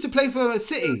 didn't he used to play for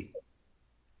City?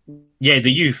 Yeah,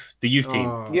 the youth team.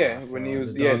 When he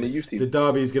was in the youth team. The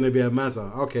derby is going to be a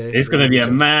mazza. Okay, it's going to be a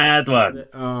mad one.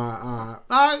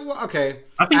 Okay.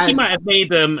 I think he might have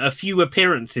made a few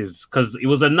appearances because it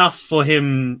was enough for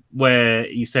him where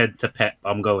he said to Pep,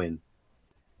 "I'm going."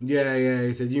 Yeah.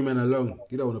 He said, "You men alone.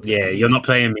 You don't want to play." Yeah, you're not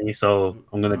playing me, so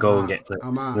I'm going to go and get.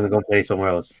 I'm going to go play somewhere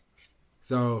else.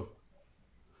 So,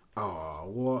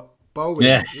 what? Bowen?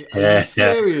 Yeah. Are you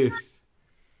serious?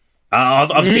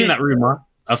 I've seen that rumor.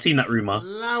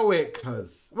 Allow it,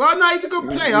 cuz. Well, no, he's a good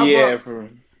player. Yeah,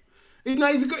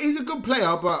 he's a good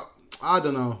player, but I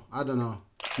don't know.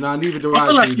 No, neither do I. I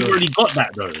feel like you've already got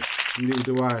that though. Neither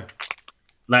do I.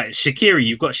 Like Shaqiri,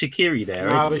 you've got Shaqiri there.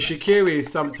 Nah, but Shaqiri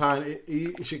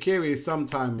is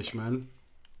sometime-ish, man.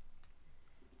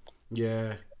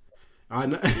 Yeah. I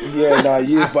know.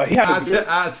 Yeah, but he had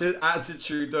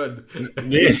attitude done.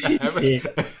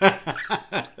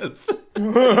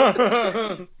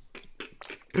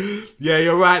 Yeah,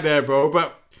 you're right there, bro.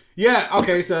 But yeah,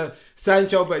 okay. So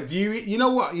Sancho, but do you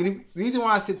know what? The reason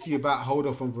why I said to you about hold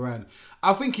off on Varane,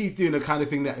 I think he's doing the kind of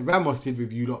thing that Ramos did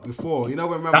with you lot before. You know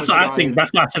when Ramos. That's what I think.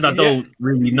 That's why I said I don't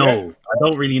really know. I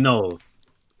don't really know.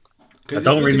 But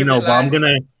I'm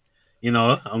gonna.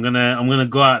 I'm gonna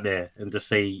go out there and just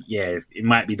say, yeah, it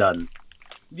might be done.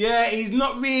 Yeah, he's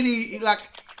not really like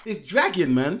it's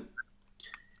dragging, man.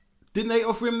 Didn't they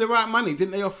offer him the right money?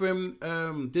 Didn't they offer him?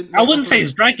 I wouldn't say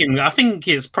it's dragging. I think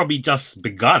it's probably just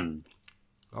begun.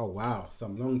 Oh wow,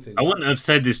 some long thing. I wouldn't have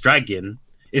said it's dragging.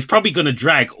 It's probably gonna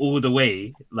drag all the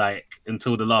way, like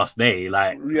until the last day,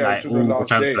 like all the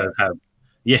transfers have.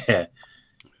 Yeah.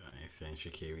 He's saying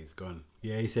Shaqiri's gone.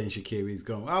 Yeah, he's saying Shaqiri's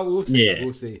gone. Oh, we'll see. Yeah.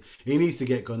 We'll see. He needs to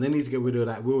get gone. They need to get rid of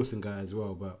that Wilson guy as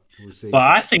well, but we'll see. But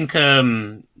I think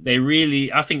I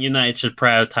think United should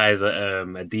prioritize a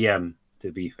DM.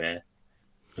 To be fair,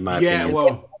 in my opinion.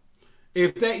 Well,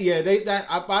 if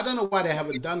I don't know why they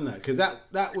haven't done that because that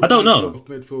would I don't know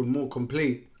midfield more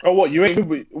complete. Oh, what you ain't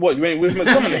with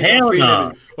McTominay? Hell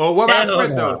no. Or what about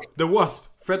Fred though? The Wasp,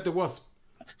 Fred the Wasp.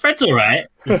 Fred's all right.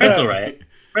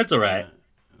 Fred's alright.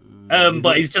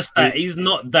 But he's just that he's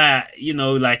not that,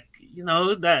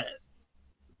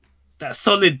 that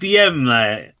solid DM,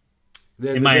 like,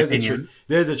 in my opinion.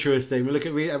 There's a true statement. Look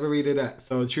at have a read of that.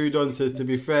 So Trudon says, to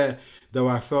be fair, though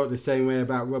I felt the same way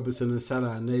about Robertson and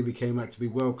Salah, and they came out to be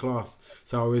world class.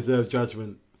 So I'll reserve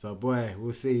judgment. So boy,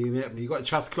 we'll see. You got to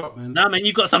trust Klopp, man. Nah, man,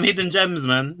 you got some hidden gems,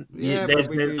 man. Yeah,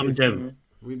 there's some gems.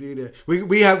 We do that.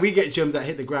 We get gems that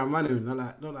hit the ground running,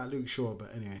 not like Luke Shaw,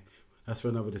 but anyway, that's for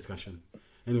another discussion.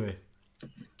 Anyway.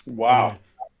 Wow. Anyway,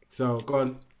 so go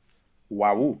on.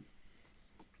 Wow.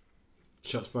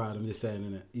 Shots fired. I'm just saying,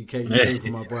 innit? You came for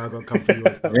my boy. I got to come for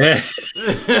yours, bro. Yeah.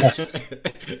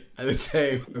 I'm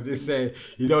just saying.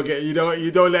 You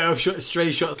don't let off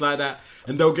stray shots like that,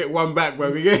 and don't get one back,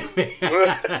 bro. You get me?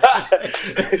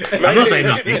 I'm not saying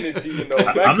nothing.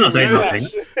 I'm not saying nothing.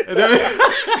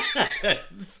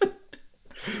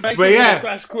 But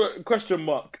yeah. Question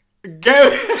mark.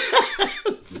 Go.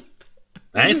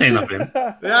 I ain't saying nothing.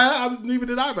 Yeah, neither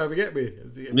did I, bro. You get me?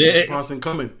 Yeah. Passing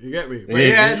comment. You get me?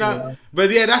 But but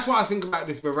that's what I think about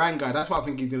this Varane guy. That's what I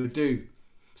think he's gonna do.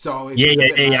 So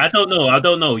I don't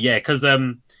know. Yeah, because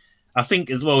I think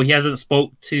as well he hasn't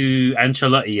spoke to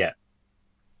Ancelotti yet.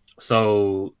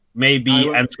 So maybe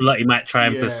Ancelotti might try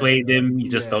and persuade him.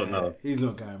 You just don't know. He's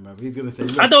not going, bro. He's gonna say,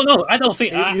 I don't know. I don't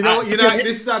think.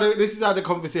 This is how the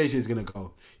conversation is gonna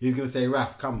go. He's gonna say,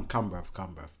 Raf, come, bruv.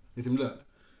 Listen, look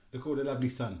all the lovely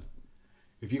sun.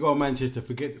 If you go to Manchester,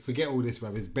 forget all this,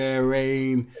 bruv. It's bare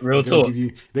rain. Real talk.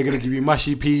 They're gonna give you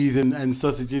mushy peas and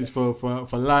sausages for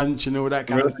lunch and all that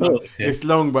kind of stuff. Yeah. It's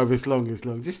long, bruv. It's long.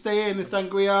 Just stay in the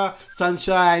sangria,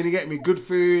 sunshine. You get me, good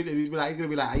food, and he's gonna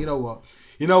be like, you know what,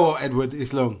 Edward?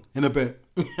 It's long in a bit.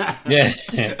 Yeah.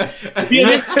 To be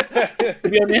honest,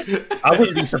 I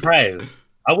wouldn't be surprised.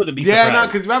 Yeah, no,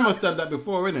 because Ramos done that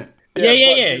before, innit? Yeah.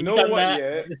 You know what?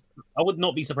 Yeah. I would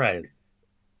not be surprised.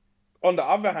 On the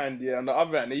other hand, he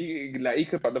could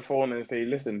pick up the phone and say,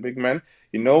 "Listen, big man,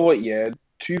 you know what? Yeah,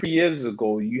 2-3 years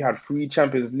ago, you had 3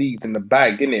 Champions Leagues in the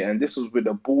bag, innit? And this was with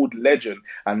a bald legend.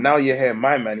 And now you're here,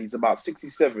 my man. He's about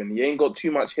 67. He ain't got too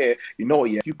much hair. You know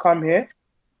what? Yeah, if you come here,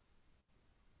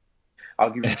 I'll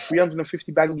give you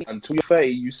 350 bags until you're 30.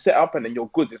 You set up and then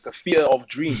you're good. It's a fear of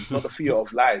dreams, not a fear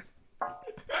of lies."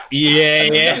 Yeah.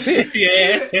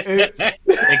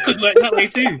 It could work that way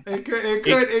too. It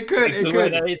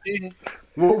could.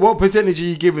 What percentage are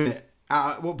you giving it?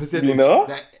 What percentage? You know?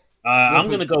 I'm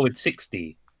gonna go with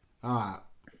 60. Alright.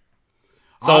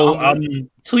 So I'm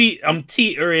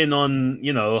teetering on,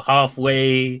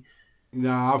 halfway.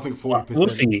 No, I think 40%. We'll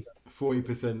see.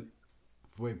 40%.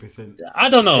 I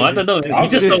don't know. You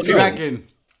just don't know.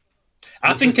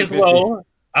 I think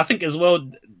as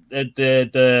well.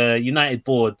 The United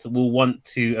board will want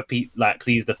to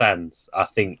please the fans. I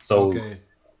think so. Okay.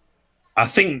 I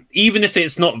think even if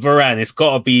it's not Varane, it's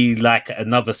got to be like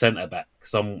another centre back,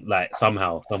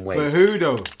 somehow, some way. But who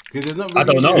though? Because there's not.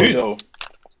 Really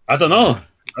I don't know.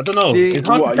 See, it's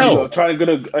hard to tell.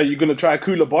 Are you gonna try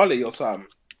Koulibaly or something?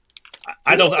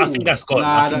 I think that's gone.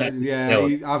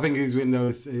 I think his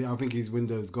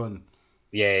window's gone.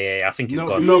 Yeah, I think he's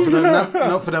gone. Not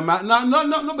for the man.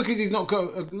 Not because he's not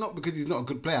good. Not because he's not a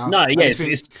good player. No, I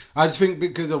just think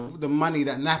because of the money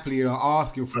that Napoli are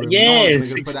asking for him. Yeah, they're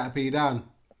going to put that P down.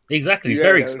 Exactly,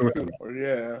 very extraordinary.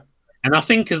 Yeah, and I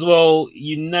think as well,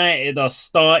 United are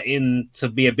starting to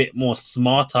be a bit more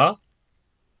smarter.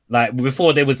 Like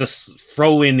before, they were just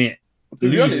throwing it. To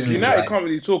be honest, United can't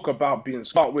really talk about being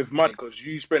smart with money because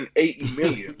you spend 80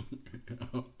 million.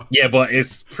 Yeah, but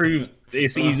it's proved.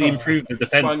 He's improved the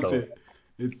defense though.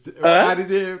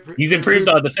 He's improved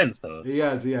our defense though. He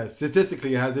has.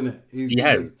 Statistically, he has, isn't it? He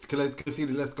has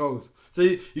conceded less goals. So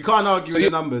you can't argue with the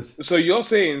numbers. So you're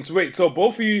saying, so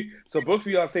both of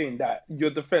you are saying that your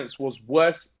defense was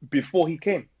worse before he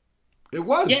came. It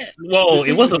was. Yeah. Well,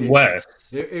 it wasn't worse.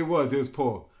 It was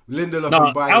poor. Lindelof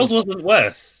and Bayern. Ours wasn't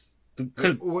worse.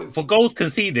 For goals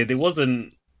conceded, it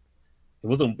wasn't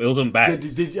bad.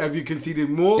 Have you conceded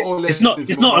more or less?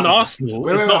 It's not an Arsenal.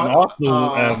 It's not an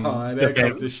Arsenal. There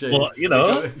comes the shade. But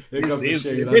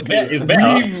it's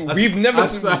better. We've never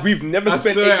spent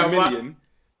 80 million,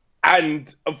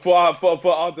 and for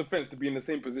our defense to be in the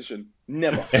same position,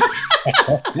 never.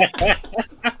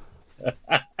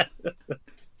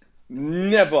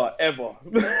 Never ever.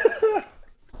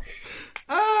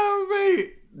 Oh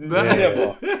mate.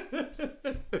 Never.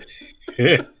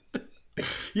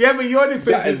 Yeah, but your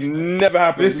defense has never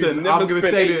happened. Listen, I'm gonna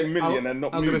say this. I'm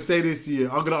gonna say this to you.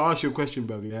 I'm gonna ask you a question,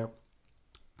 bro. Yeah,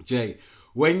 Jay.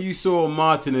 When you saw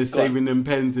Martinez saving them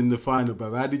pens in the final,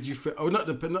 bro, how did you feel? Oh, not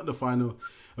the final.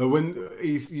 When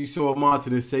you saw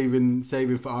Martinez saving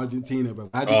for Argentina, bro,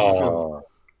 how did you feel?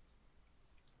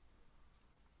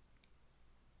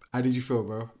 How did you feel,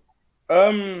 bro?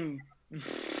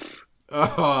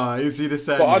 Oh, you see the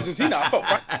sadness. For Argentina, I felt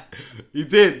fine. You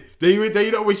did. Then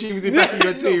you don't wish he was in back of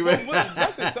your team.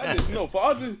 That's the sadness. No, for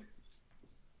Argentina.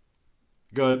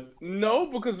 Good. No,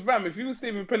 because fam, if he was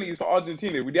saving penalties for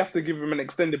Argentina, we'd have to give him an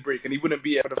extended break, and he wouldn't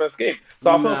be here for the first game.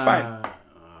 So I felt fine.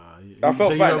 I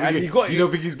felt fine, and you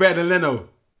don't think he's better than Leno?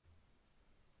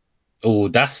 Oh,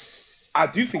 that's. I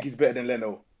do think he's better than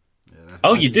Leno.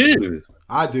 Yeah, you do?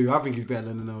 I do. I think he's better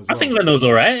than Leno as well. I think Leno's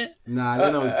alright. Nah,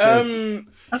 Leno's dead.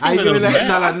 How you gonna let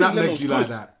Salah nutmeg you like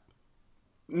that?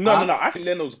 No. I think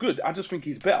Leno's good. I just think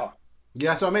he's better. Yeah,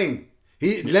 that's what I mean.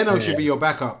 Leno should be your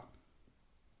backup.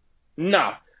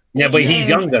 Nah. Yeah, but he's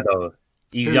younger though.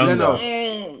 He's younger.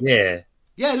 Leno? Yeah.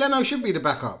 Yeah, Leno should be the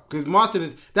backup because Martin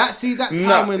is that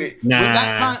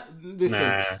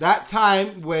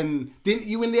time when didn't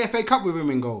you win the FA Cup with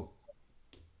him in goal?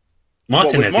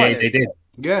 Martinez, yeah, they did.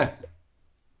 Yeah.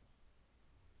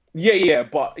 Yeah,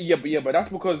 but that's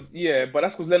because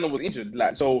Leno was injured.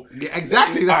 Like so. Yeah,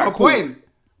 exactly. That's my point.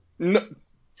 No,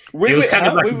 it was kind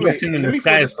of like a blessing in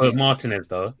disguise for Martinez,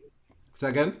 though. Say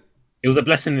again. It was a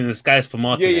blessing in disguise for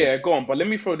Martinez. Yeah, go on. But let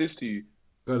me throw this to you.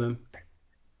 Go on then.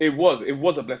 It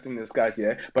was a blessing in disguise,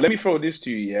 yeah. But let me throw this to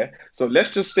you, yeah. So let's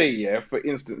just say, yeah, for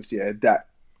instance, yeah, that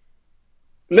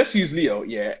let's use Leo,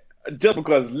 yeah. Just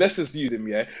because let's just use him,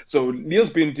 yeah. So Leo's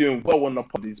been doing well on the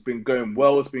pod. It's been going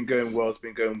well.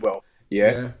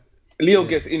 Yeah. Leo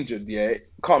gets injured, yeah.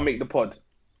 Can't make the pod.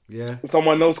 Yeah.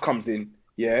 Someone else comes in,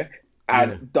 yeah,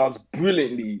 and does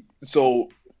brilliantly. So,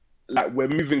 like, we're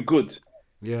moving good.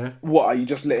 Yeah. What are you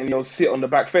just letting Leo sit on the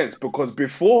back fence? Because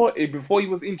before he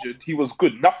was injured, he was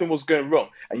good. Nothing was going wrong,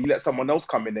 and you let someone else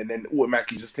come in and then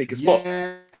automatically just take his spot.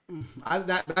 Yeah,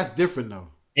 that's different though.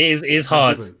 It is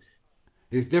hard.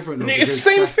 It's different though. It's the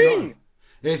same thing.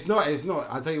 It's not.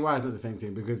 I'll tell you why it's not the same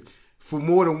thing. Because for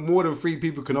more than 3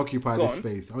 people can occupy this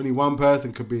space, only one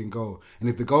person could be in goal. And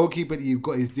if the goalkeeper that you've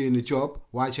got is doing the job,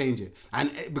 why change it?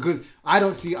 And because I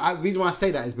don't see. The reason why I say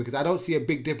that is because I don't see a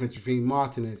big difference between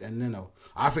Martinez and Leno.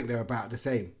 I think they're about the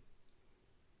same.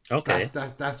 Okay.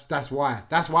 That's why.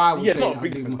 That's why I would say not that.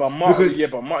 Big difference, but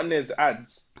Martinez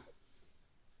adds.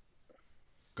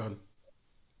 Gone.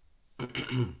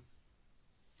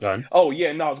 Gone. Oh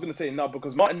yeah, no, I was gonna say no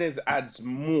because Martinez adds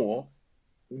more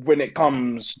when it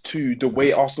comes to the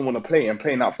way Arsenal want to play and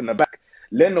playing out from the back.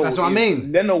 Leno. That's what I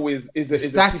mean. Leno is a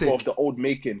people of the old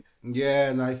making.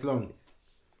 Yeah, nice long.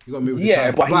 You got to move. With the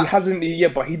time. But he hasn't. Yeah,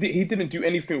 but he didn't do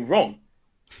anything wrong.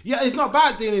 Yeah, it's not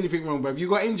bad doing anything wrong, bro. You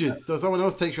got injured, so someone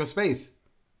else takes your space.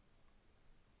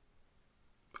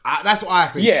 That's what I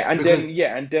think. Yeah,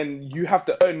 and then you have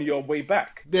to earn your way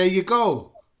back. There you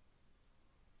go.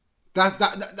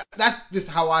 That's just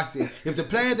how I see it. If the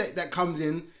player that comes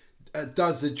in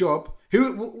does the job,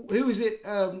 who is it?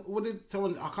 What did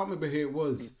someone? I can't remember who it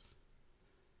was.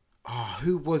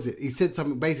 Who was it? He said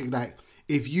something basically like,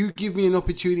 "If you give me an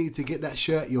opportunity to get that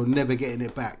shirt, you're never getting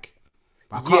it back."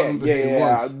 I can't remember who it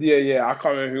was. Yeah. I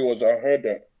can't remember who it was. I heard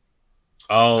that.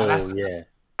 Oh, yeah.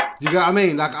 Do you get what I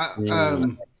mean? Like,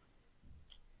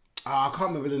 I can't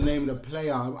remember the name of the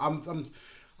player.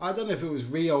 I don't know if it was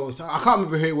Rio or something. I can't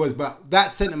remember who it was, but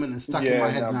that sentiment is stuck in my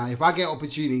head now. If I get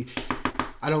opportunity,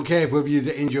 I don't care whether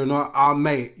you're injured or not.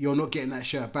 Mate, you're not getting that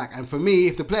shirt back. And for me,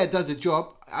 if the player does the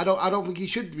job, I don't think he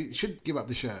should give up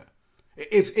the shirt.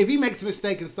 If he makes a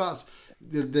mistake and starts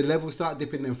the levels start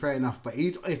dipping, then fair enough. But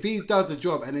if he does the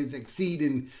job and it's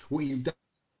exceeding what you've done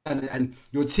and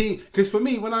your team, because for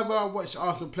me, whenever I watch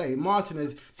Arsenal play,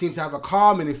 Martinez seems to have a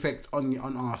calming effect on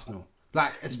Arsenal.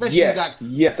 Like especially I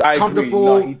agree.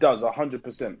 No, he does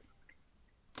 100%.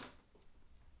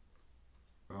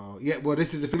 Oh yeah, well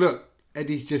this is if you look,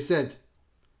 Eddie's just said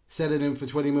selling him for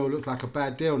 20 mil looks like a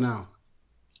bad deal now.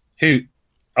 Who?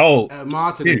 Oh,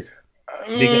 Martinez.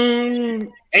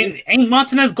 Ain't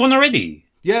Martinez gone already?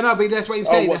 Yeah, no, but that's what he's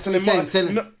saying. That's what he's saying.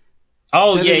 Selling. No.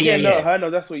 No,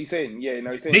 that's what he's saying. Yeah,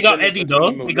 no, he's saying. Big up Eddie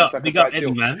though. Big up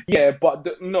Eddie, man. Yeah, but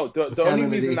the only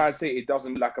reason I'd say it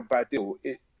doesn't look like a bad deal.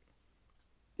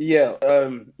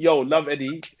 Love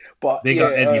Eddie, but big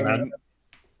up Eddie, man.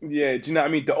 Yeah, do you know what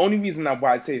I mean? The only reason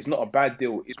why I'd say it's not a bad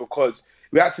deal is because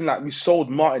we're acting like we sold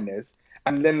Martinez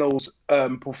and Leno's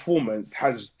performance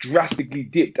has drastically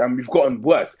dipped and we've gotten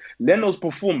worse. Leno's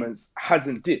performance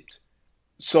hasn't dipped.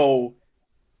 So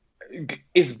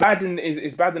it's bad in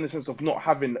the sense of not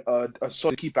having a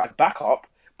solid keeper as backup,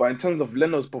 but in terms of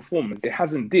Leno's performance, it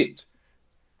hasn't dipped.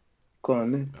 Go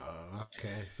on then.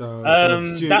 Okay, so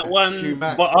that one,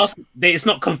 but it's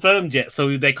not confirmed yet,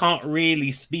 so they can't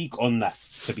really speak on that.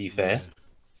 To be fair,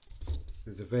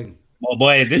 there's a thing. Oh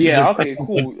boy, this Yeah, is okay,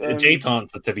 cool. Jay's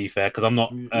answer, to be fair, because I'm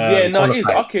not. Yeah, no, it is.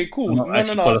 qualified. Okay, cool. I'm not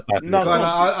actually qualified for this. Go on,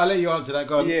 I'll let you answer that.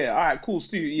 Go on. Yeah, all right, cool,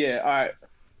 Stu. Yeah,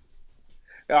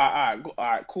 all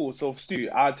right, cool. So, Stu,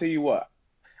 I'll tell you what.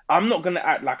 I'm not gonna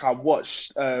act like I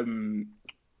watched Ben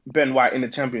White in the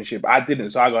championship. I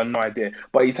didn't, so I got no idea.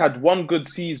 But he's had one good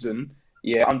season,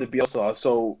 yeah, under Bielsa.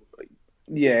 So,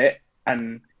 yeah,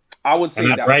 and I would say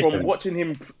that Brighton. from watching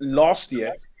him last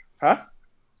year, huh?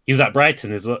 He was at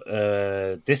Brighton as well.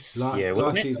 This year,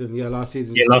 last season. Yeah, last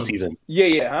season. Yeah, last season.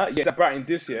 Yeah, he's at Brighton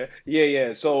this year.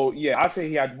 Yeah. So yeah, I'd say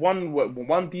he had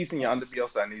one decent year under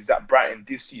Bielsa, and he's at Brighton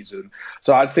this season.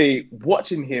 So I'd say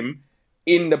watching him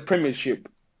in the Premiership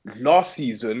last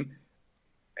season.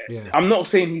 Yeah. I'm not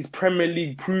saying he's Premier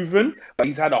League proven, but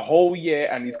he's had a whole year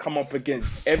and he's come up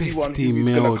against everyone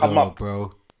who's going to come up,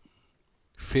 bro.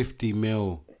 50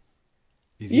 mil.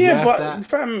 Is he worth that?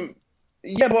 Fam.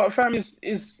 Yeah, but fam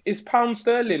is pound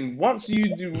sterling. Once you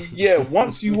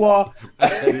are.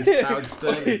 Pound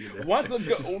sterling, once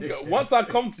I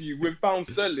come to you with pound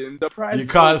sterling, the price. You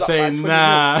can't say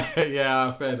nah.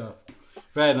 Yeah, fair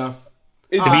enough. To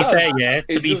be fair,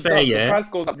 the price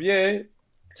goes up. Yeah.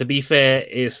 To be fair,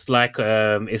 it's like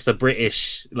it's a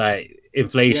British like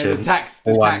inflation. Yeah, the tax,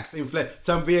 inflation,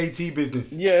 some VAT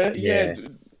business. Yeah.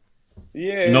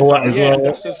 You know what? As well,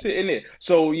 that's just it, innit?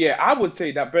 So yeah, I would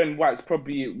say that Ben White's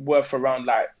probably worth around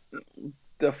like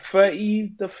the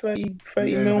 30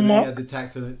 mil mark. He had the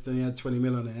tax on it, so he had 20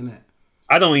 mil on it, innit?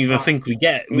 I don't even think we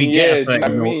get a 30 mil. I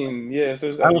mean, yeah.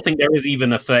 So I don't think there is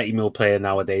even a 30 mil player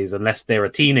nowadays, unless they're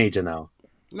a teenager now.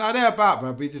 No, they're about,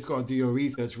 bro. But you just got to do your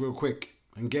research real quick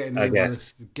and getting there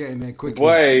quickly.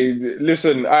 Boy,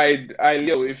 listen,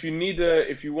 Leo, if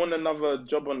you want another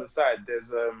job on the side,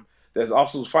 there's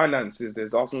Arsenal's finances,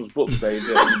 there's Arsenal's books that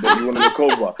you want to look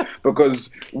over, because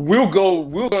we'll go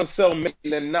and sell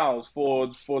Maitland-Niles for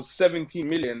 17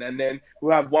 million, and then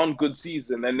we'll have one good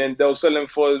season, and then they'll sell him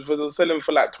for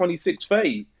like 26,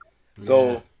 30.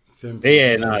 So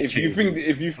if you think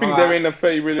they're in a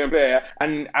 30 million player,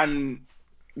 and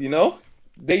you know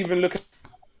they even look at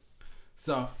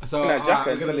so at Xhaka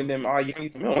and telling them, you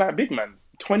need some milk, like big man,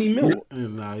 20 mil.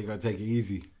 No, you gotta take it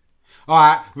easy. All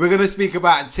right, we're going to speak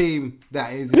about a team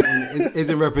that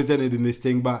isn't represented in this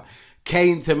thing, but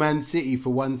Kane to Man City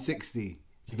for 160. Do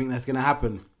you think that's going to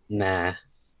happen? Nah.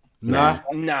 Okay.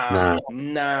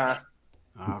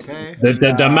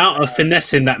 The amount of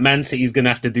finessing that Man City is going to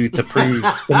have to do to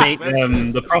make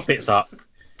the profits up.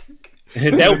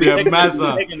 They'll be a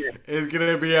mazza. It's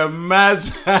going to be a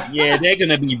mazza. Yeah, they're going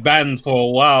to be banned for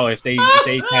a while if they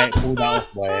can't pull that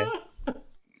off, boy.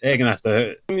 They're gonna have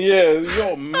to. Yeah,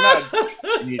 you're mad.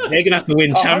 They're gonna have to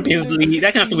win Champions League.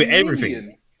 They're gonna have to win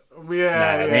everything.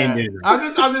 Yeah. They ain't doing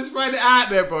that. I'm just throwing it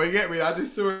out there, bro. You get me? I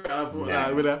just saw it. I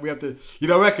thought, we have to. You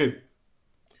don't reckon?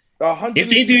 If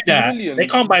they do that, they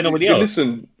can't buy nobody else.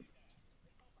 Listen.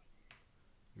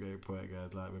 Great point,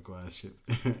 guys. Like we're quite shit.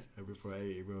 Before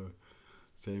 80, bro.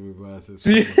 Same with Rice.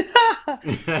 Yeah.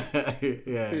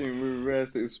 Same with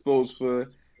Rice exposed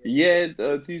for. Yeah,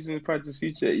 teaching practice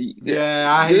future.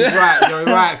 Yeah, he's right. You're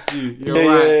right, Stu. You're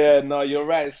right. Yeah. No, you're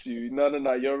right, Stu. No.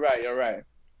 You're right.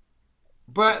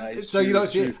 But so you don't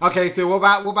see. Okay, so what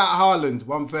about Haaland?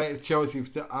 130 Chelsea.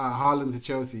 Haaland to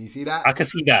Chelsea. You see that? I can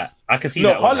see that. No,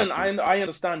 Haaland. I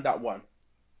understand that one.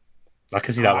 I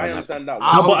can see that one. I understand that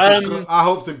one. I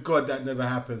hope to God that never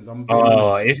happens.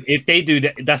 If they do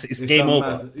that, it's game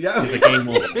over. Yeah. It's a game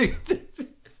over.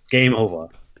 Game over.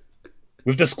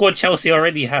 With the squad Chelsea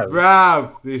already have.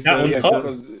 Bruv.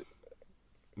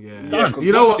 Yeah.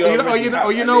 You know what? You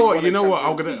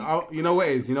know what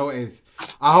it is.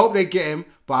 I hope they get him,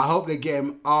 but I hope they get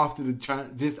him after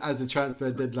just as the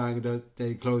transfer deadline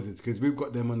day closes, because we've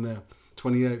got them on the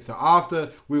 28th. So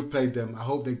after we've played them, I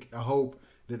hope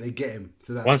that they get him.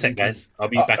 So that 1 sec, guys. I'll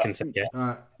be back in a sec. Yeah. All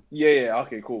right. Yeah.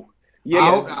 Okay. Cool. Yeah. I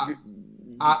hope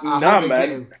man. Get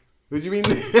him. What do you mean?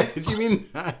 What do you mean?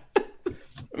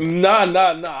 Nah.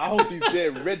 I hope he's there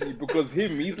ready, because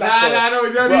he's like. No,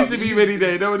 you don't need to be ready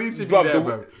there. You don't need to be there,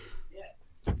 bro.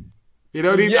 You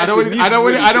don't need. I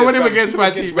don't want him against my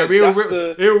team, but he'll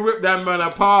rip that man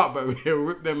apart, but he'll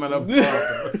rip them man apart.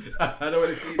 Bro. I don't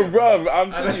want to see that, bro.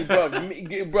 I'm telling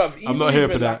you, bro. I'm not here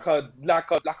for that.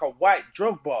 Like a white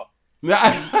Drogba.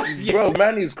 Bro,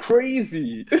 man is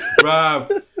crazy. Bro,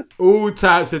 all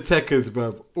types of techers,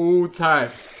 bro. All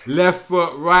types. Left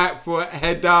foot, right foot,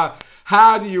 header.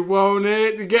 How do you want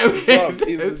it? Get me?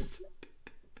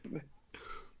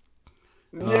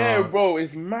 Yeah, bro,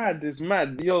 it's mad.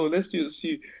 Yo, let's just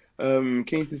see. Kane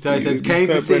to City. So it says Kane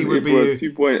to City would be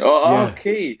 2 point. Oh, yeah.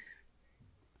 Okay.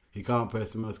 He can't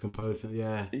press the most composed.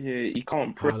 Yeah. Yeah, he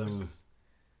can't press.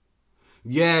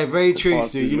 Yeah, very true,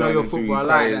 Stu. You know your football. I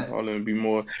like that. Holland be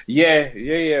more. Yeah.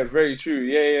 Very true.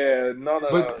 Yeah. No.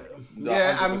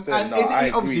 Yeah,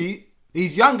 and obviously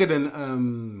he's younger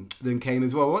than Kane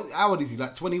as well. How old is he?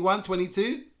 Like 21,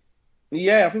 22?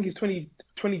 Yeah, I think he's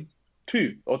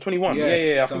 22 or 21.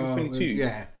 Yeah. I think he's 22.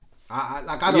 Yeah.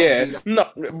 I don't see that. No,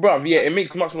 bruv, yeah, it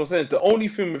makes much more sense. The only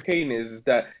thing with Kane is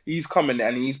that he's coming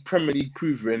and he's Premier League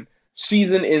proven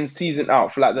season in, season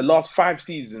out. For like the last 5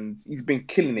 seasons, he's been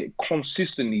killing it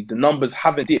consistently. The numbers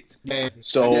haven't dipped. Yeah.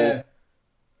 So,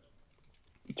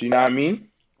 do you know what I mean?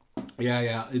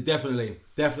 Yeah, definitely.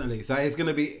 So it's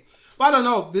gonna be. But I don't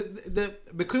know. The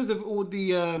because of all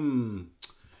the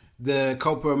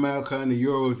Copa America and the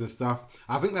Euros and stuff,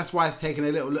 I think that's why it's taking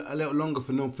a little longer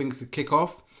for things to kick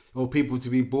off or people to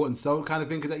be bought and sold kind of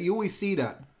thing. Because you always see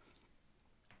that.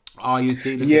 Oh, you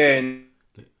see.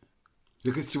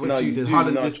 Look at what you said.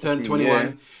 Haaland just turned 21.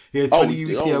 Yeah. He has 20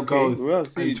 UCL goals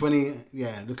and 20.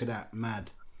 Yeah, look at that. Mad.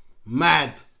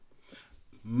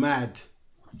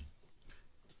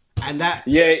 And that.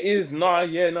 Yeah, it is. No,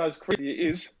 it's crazy.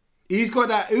 It is. He's got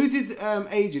that. Who's his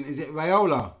agent? Is it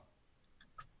Raiola?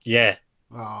 Yeah.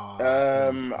 Oh,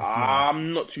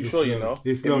 I'm not too sure. You know,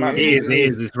 it's long. It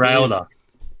is. It's Raiola.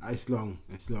 It's long.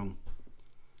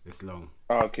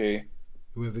 Okay.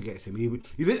 Whoever gets him, and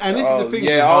this is the thing.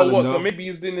 Yeah. With Haaland, so maybe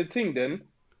he's doing the thing then.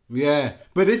 Yeah,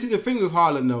 but this is the thing with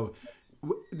Haaland though.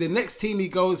 The next team he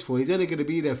goes for, he's only going to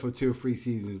be there for 2 or 3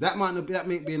 seasons. That might be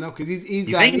enough because he's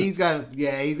going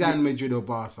Madrid or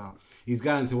Barca. He's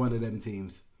going to one of them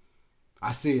teams.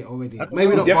 I see it already.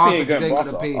 Maybe not Barca because they ain't going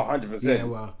to pay. 100%. Yeah,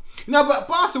 well, no, but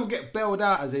Barca will get bailed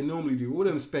out as they normally do. All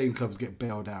them Spain clubs get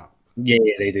bailed out. Yeah,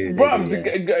 they do. Bruv,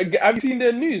 have you seen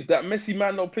their news that Messi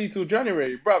might not play till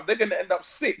January? Bruv, they're going to end up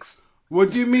 6th.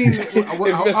 What do you mean? If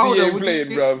Messi ain't playing,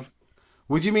 bruv.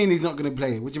 What do you mean he's not going to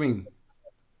play? What do you mean?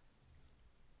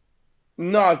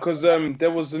 No, because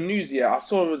there was the news. Yeah, I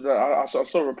saw a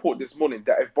report this morning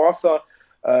that if Barca,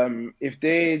 if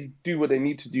they do what they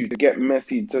need to do to get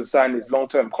Messi to sign his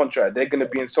long-term contract, they're going to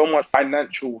be in so much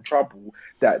financial trouble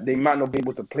that they might not be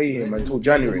able to play him until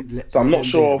January. So I'm not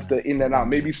sure of the in and out.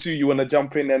 Maybe Stu, you want to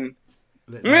jump in and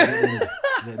let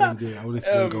them do it. I want to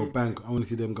see them go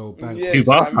bank. Yeah,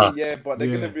 but they're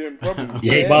going to be in problems.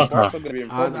 Barca going to be in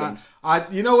problems.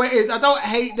 You know what it is? I don't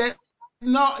hate them.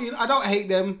 No, I don't hate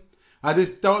them. I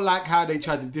just don't like how they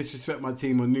tried to disrespect my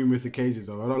team on numerous occasions,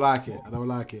 though. I don't like it.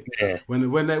 Yeah.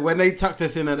 When they tucked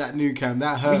us in at that new camp,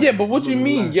 that hurt. Yeah, but what do you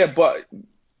mean? Yeah, but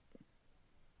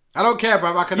I don't care,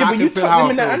 bruv. I can feel how I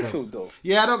feel, Anfield, though.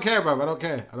 Yeah, I don't care, bruv. I don't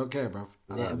care, bruv.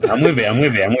 I'm with it. I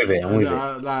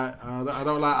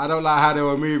don't like how they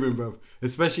were moving, bruv.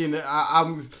 Especially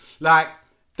I'm like.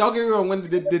 Don't get me wrong, when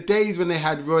the days when they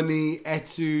had Ronnie,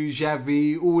 Etu,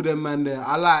 Xavi, all them man there,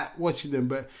 I like watching them.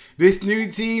 But this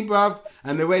new team, bruv,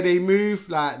 and the way they move,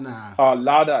 like, nah. Oh,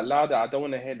 louder. I don't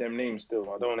want to hear them names still.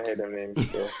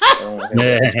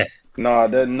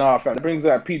 Nah, fam. It brings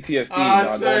out PTSD.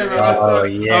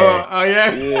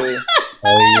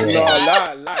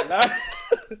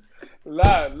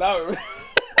 Loud.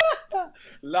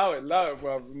 Allow it,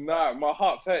 bro. Nah, my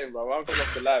heart's hurting, bro. I'm coming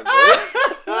off the live,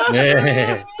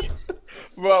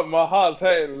 bro. Bro, my heart's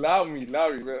hurting. Allow me,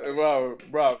 bro.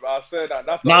 I said that.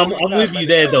 That's I'm with you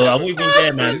there, though. I'm with you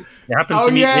there, man. It happened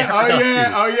to me. Yeah. It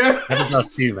happened to us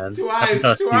too, man. Twice.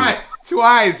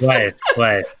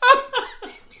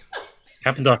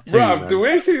 Happened to us too, bro, man. The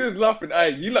way she was laughing,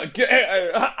 hey, you like get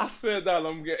it. I said that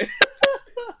I'm getting.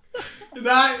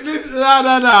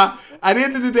 Nah. At the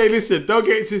end of the day, listen, don't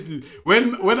get it twisted.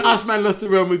 When us man lost to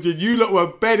Real Madrid, you lot were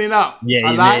bending up. Yeah,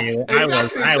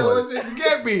 exactly. I was. You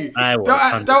get me? I was.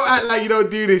 Don't act like you don't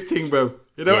do this thing, bro.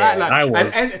 You don't act like. I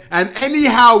was. And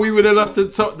anyhow, we would have lost to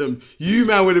Tottenham. You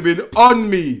man would have been on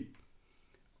me.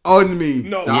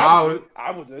 No, so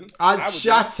I wouldn't.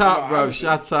 Shut up, bro.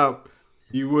 Shut up.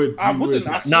 You would. I wouldn't.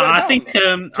 I think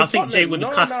Jay would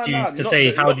have cussed you to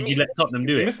say, "How did you let Tottenham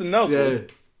do it?" Mr. Nelson. Yeah.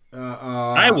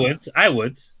 I would.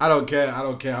 I don't care.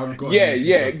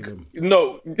 Yeah.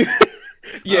 No.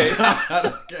 Yeah.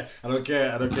 I don't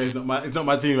care. It's not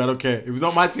my team. I don't care. If it's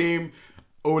not my team,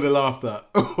 all the laughter.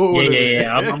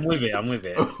 Yeah. I'm with it.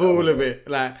 All of it.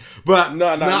 Like, but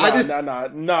no.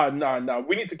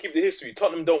 We need to keep the history.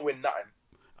 Tottenham don't win nothing.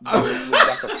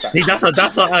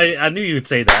 That's what I knew you'd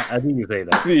say that.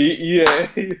 See,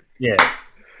 yeah.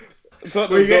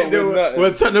 Tottenham get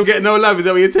no love. Is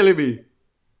that what you're telling me?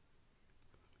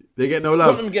 They get no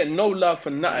love. Tottenham get no love for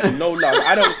nothing. No love.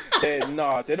 They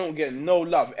don't get no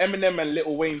love. Eminem and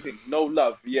Lil Wayne thing, no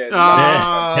love. Yeah.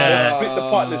 Let's split the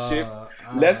partnership.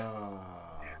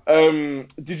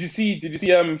 Did you see?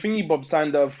 Thingy Bob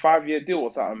signed a 5-year deal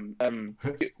or something?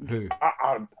 Who?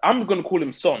 I'm gonna call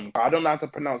him Son. I don't know how to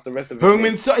pronounce the rest of it.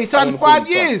 Heung-min Son. He signed 5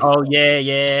 years. Oh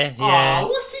yeah. Oh,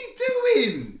 what's he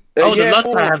doing? I'd love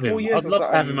to have him. I'd love to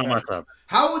have him at my club.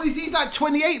 How old is he? He's like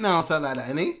 28 now, or something like that,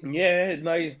 isn't he? Yeah,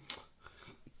 like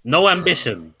no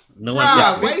ambition.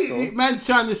 Wait, man,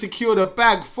 trying to secure the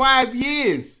bag. 5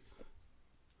 years.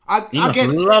 He must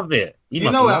love it. You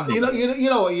know what?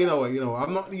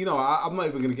 I'm not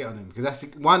even gonna get on him because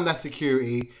that's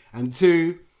security, and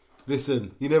 2,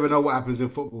 listen, you never know what happens in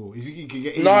football. If you can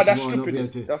get injured, that's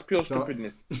stupidness. That's pure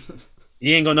stupidness.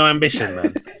 He ain't got no ambition,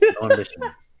 man. No ambition.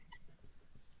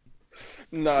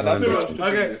 No, that's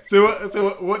okay.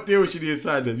 So what deal should he have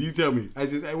signed then? You tell me.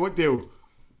 What deal?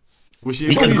 Was she?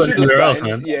 He could have got anywhere else,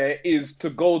 man. Yeah, is to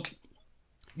go.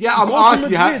 I'm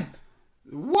asking you.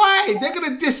 Why? They're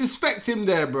gonna disrespect him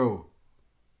there, bro.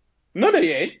 No,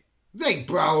 they ain't.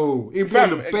 Bro, he'll be on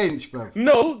the bench, bro.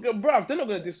 No, bruv, they're not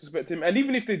gonna disrespect him. And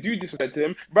even if they do disrespect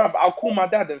him, bruv, I'll call my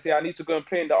dad and say I need to go and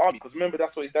play in the army because remember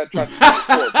that's what his dad tried to do.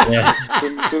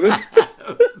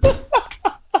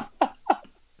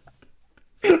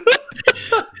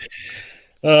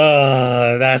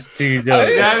 That's too dope.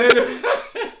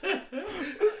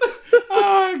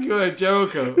 Oh, you're a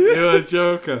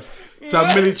joker. Some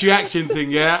military action thing,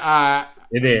 yeah?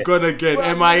 It is. Gone again.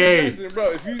 MIA.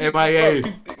 Bro, MIA.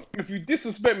 If you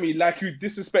disrespect me like you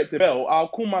disrespected Bell, I'll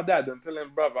call my dad and tell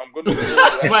him, bruv, I'm gonna.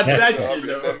 My dad, you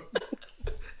know.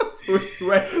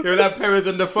 You'll have parents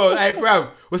on the phone. Hey, bruv,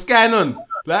 what's going on?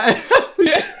 Like,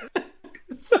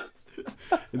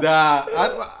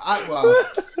 well.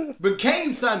 But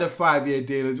Kane signed a 5-year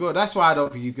deal as well. That's why I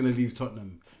don't think he's gonna leave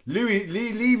Tottenham.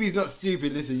 Levy's not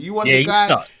stupid. Listen, you want the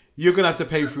guy, you're gonna have to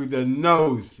pay through the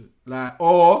nose.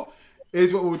 Or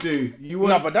here's what we'll do.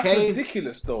 But that's Kane?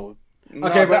 Ridiculous though.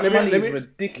 Okay, but let me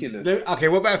ridiculous. Okay,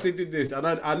 what about if they did this?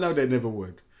 I know they never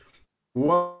would.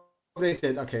 What if they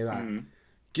said, okay,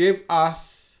 give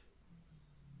us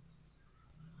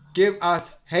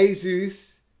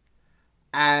Jesus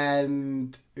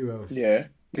and who else? Yeah.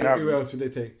 Who else would they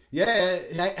take? Yeah,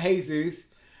 Jesus,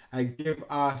 and give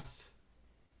us,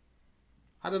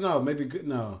 I don't know, maybe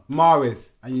Mahrez,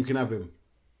 and you can have him.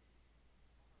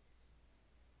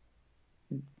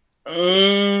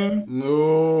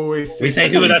 No, we say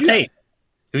who would I take?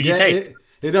 Who'd you take?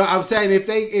 I'm saying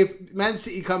if Man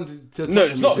City comes to Tottenham, no,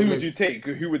 it's not who would you take.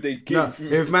 Who would they give? No,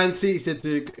 if Man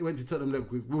City went to Tottenham, look,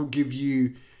 we'll give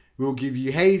you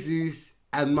Jesus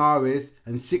and Mahrez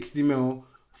and 60 mil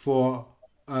for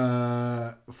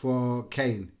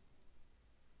Kane.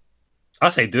 I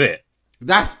say do it.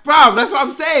 That's what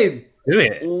I'm saying. Do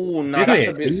it. Oh no, that's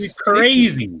a bit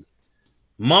crazy.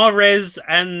 Mahrez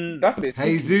and that's a bit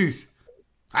Jesus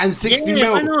and 60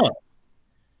 mil. Why not?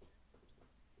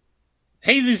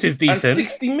 Jesus is decent. And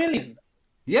 60 million.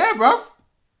 Yeah, bruv.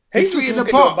 He's sweet in the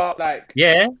pot. About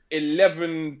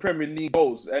 11 Premier League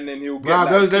goals, and then he'll get. Bruv,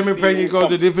 those 11 Premier League goals are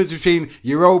the difference between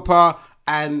Europa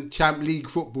and Champ League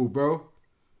football, bro.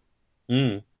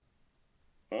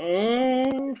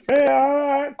 Fair,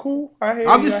 alright, cool.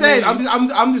 I'm just saying.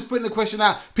 I'm just putting the question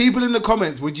out. People in the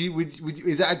comments, would you?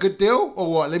 Is that a good deal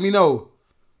or what? Let me know.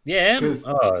 Yeah. The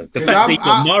fact that you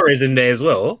got Mahrez in there as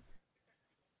well.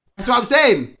 That's what I'm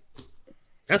saying.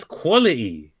 That's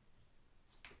quality.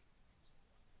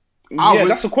 Yeah,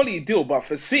 that's a quality deal. But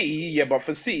for City,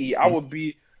 I would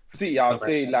be City. I'd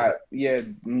say you're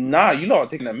not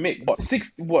taking a mick. But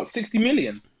 60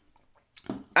 million,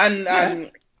 and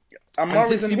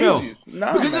 60 mil.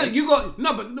 Because look, you got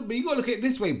but you got to look at it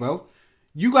this way, bro.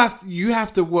 You have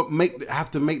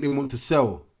to make them want to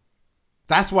sell.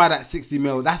 That's why that 60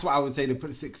 mil. That's why I would say they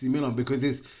put 60 mil on,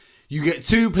 because you get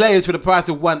 2 players for the price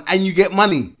of 1, and you get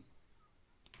money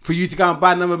for you to go and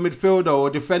buy another midfielder or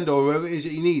defender or whoever it is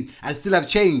that you need, and still have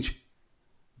change.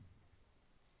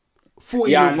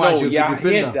 40 mil buys you a good defender.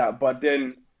 I hear that, but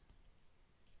then.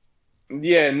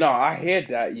 Yeah, no, I hear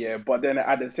that. Yeah, but then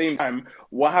at the same time,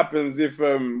 what happens if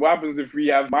we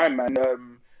have my man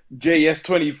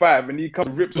JS25 and he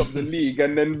comes rips up the league,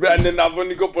 and then I've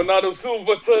only got Bernardo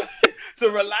Silva to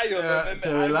rely on.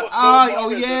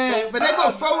 But they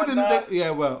got Foden.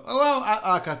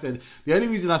 Like I said, the only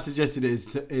reason I suggested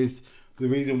it is the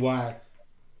reason why.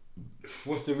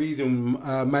 What's the reason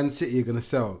Man City are going to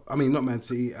sell? I mean, not Man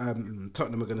City.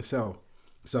 Tottenham are going to sell.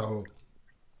 So.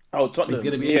 Oh, Tottenham. It's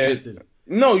gonna be interesting.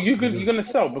 No, you're gonna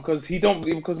sell because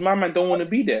my man don't want to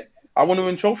be there. I want to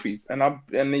win trophies, and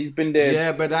he's been there.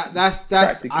 Yeah, but that's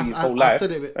his whole life.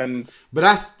 Said it, but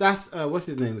that's what's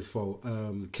his name's fault?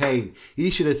 Kane.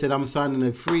 He should have said, "I'm signing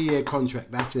a 3-year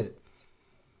contract. That's it."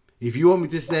 If you want me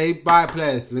to stay, buy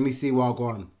players. Let me see what I'll go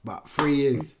on. But 3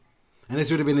 years. And this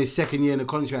would have been his second year in the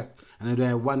contract. And they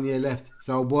had 1 year left.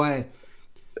 So, boy.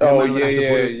 Oh, yeah. Do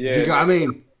you get what I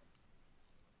mean?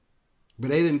 But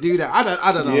they didn't do that.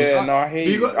 I don't know. Yeah,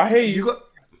 I hear you.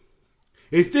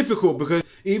 It's difficult because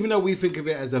even though we think of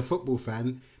it as a football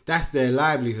fan, that's their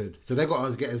livelihood. So they got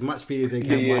to get as much fee as they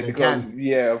can while they can.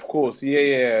 Yeah, of course. No,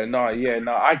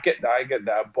 I get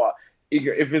that. But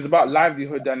if it's about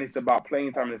livelihood and it's about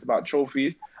playing time and it's about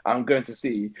trophies, I'm going to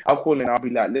see. I'll call in. I'll be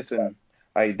like, listen,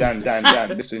 hey Dan,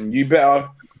 listen, you better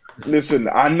listen.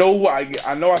 I know I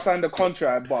signed a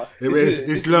contract, but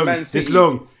it's long.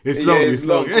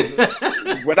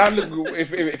 When I look,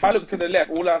 if I look to the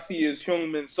left, all I see is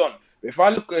Heung-min Son. If I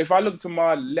look to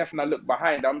my left and I look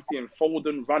behind, I'm seeing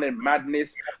Foden running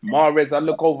madness. Mahrez, I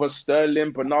look over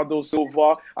Sterling, Bernardo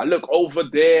Silva. I look over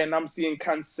there and I'm seeing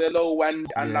Cancelo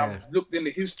and I've looked in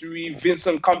the history,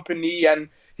 Vincent Kompany, and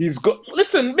he's got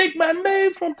big man May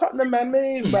from Tottenham, man.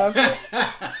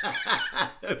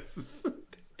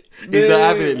 He's not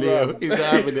having it, Leo. He's not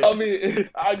having it. I mean,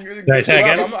 I'm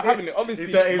not having it. Obviously,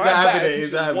 he's not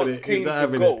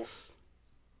having it.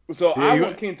 So I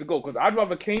want Kane to go because I'd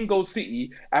rather Kane go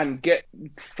City and get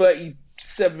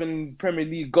 37 Premier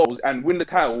League goals and win the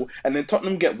title, and then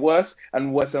Tottenham get worse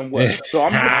and worse and worse. So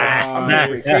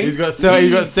he's got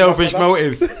selfish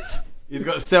motives. He's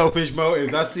got selfish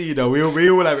motives. I see, though. We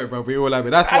all have it, bro. We all have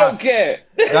it. That's why I don't care.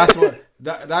 That's what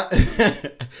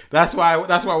that's why I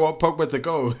want Pogba to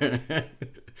go.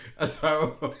 That's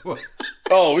why.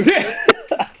 Oh yeah.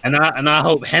 And I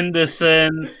hope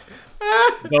Henderson.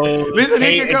 Listen.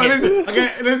 He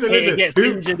gets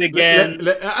injured again.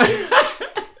 Let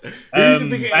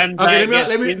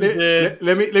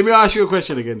me ask you a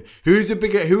question again. Who has a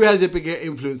bigger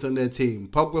influence on their team?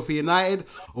 Pogba for United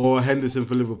or Henderson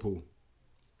for Liverpool?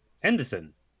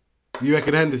 Henderson. You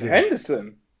reckon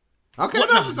Henderson? Okay, no,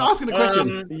 I'm just asking the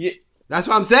question. Yeah. That's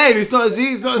what I'm saying. It's not as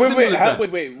easy. It's not as simple as that.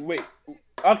 Wait.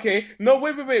 Okay. No,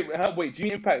 wait. Do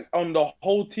you impact on the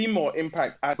whole team or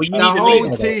impact as the whole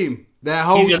team? Their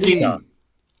whole team.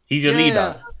 He's your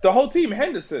leader. The whole team,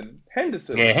 Henderson.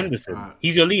 Yeah, Henderson. Right.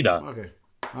 He's your leader. Okay.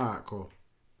 All right, cool.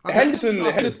 Okay.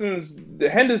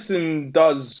 Henderson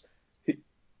does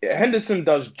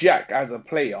Jack as a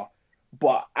player,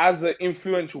 but as an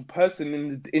influential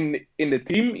person in the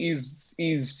team, he's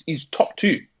top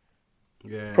two.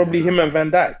 Yeah. Probably him and Van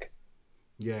Dijk.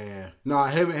 Yeah. No,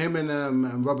 him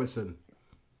and Robertson.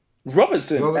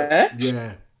 Robertson?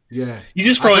 Yeah. You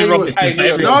just throwing Robertson. No.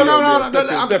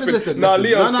 Listen.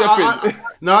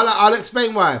 I'll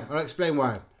explain why.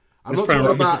 I'm not talking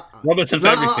about Robertson for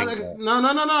everything. No.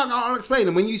 I'll explain.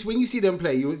 And when you see them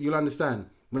play, you'll understand.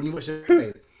 When you watch them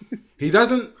play, he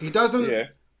doesn't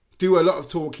do a lot of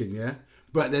talking. Yeah,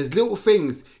 but there's little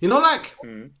things. You know, like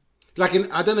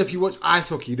I don't know if you watch ice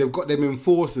hockey. They've got them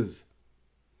enforcers.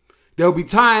 There'll be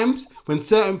times when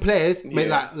certain players make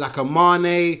like a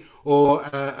Mane or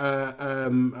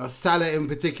a Salah in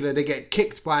particular, they get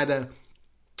kicked by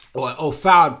or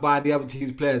fouled by the other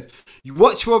team's players. You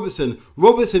watch Robertson.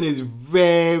 Robertson is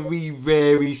very,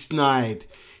 very snide.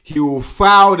 He will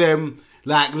foul them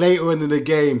like later on in the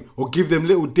game or give them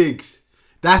little digs.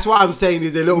 That's why I'm saying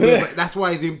he's a little bit. That's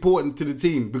why he's important to the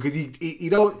team because he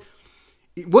don't.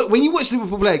 When you watch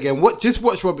Liverpool play again, just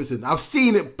watch Robertson. I've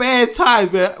seen it bare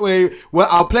times where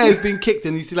our player's been kicked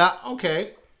and you see like,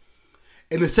 okay.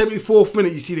 In the 74th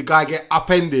minute, you see the guy get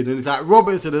upended and it's like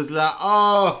Robertson is like,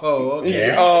 oh, okay.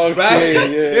 Yeah. Okay,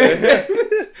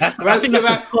 yeah.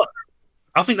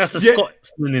 I think that's the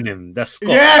Scotsman in him. That's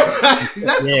Scott.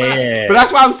 Yeah. But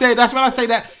that's why I'm saying. That's when I say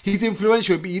that he's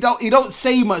influential. But he don't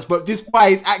say much, but just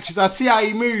by his actions, I see how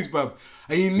he moves, bro.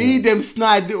 And you need them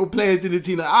snide little players in the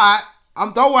team. Like, all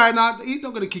right, don't worry now. He's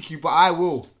not gonna kick you, but I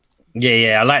will.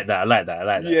 Yeah. I like that.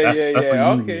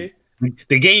 Yeah. Okay.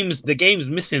 The game's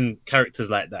missing characters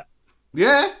like that.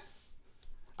 Yeah.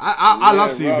 I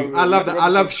love seeing. I love that. I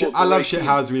love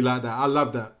shithousery like that. I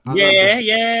love that. I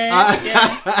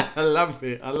love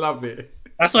it.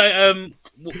 That's why.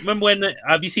 Remember when?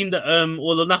 Have you seen the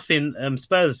All or Nothing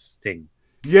Spurs thing?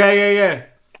 Yeah.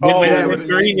 When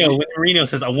Mourinho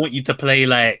says, "I want you to play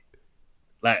like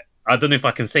I don't know if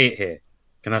I can say it here.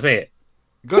 Can I say it?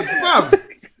 Good, bruv.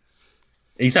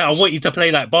 He said, "I want you to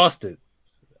play like bastard."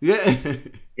 Yeah. I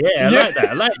like that.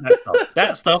 I like that stuff.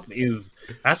 That stuff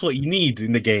that's what you need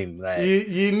in the game. Like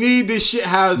you need the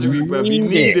shithousery, bro. You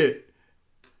need it.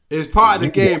 It's part of the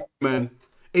game, man.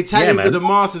 Italians are the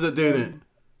masters at doing it.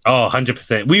 Oh,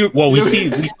 100%. We saw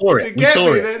it.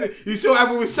 You saw it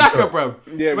happen with Saka, bro.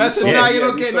 Yeah, man said, "Nah, you're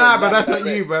not getting that, but that's not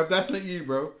you, bro. That's not you,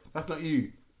 bro. That's not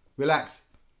you. Relax."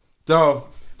 So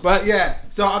But yeah,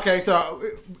 so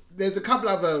there's a couple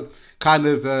other kind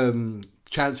of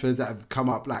transfers that have come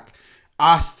up, like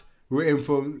us written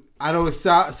from. I know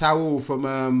Saul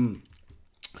from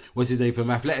what's his name from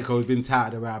Atletico has been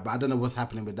touted around, but I don't know what's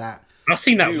happening with that. I've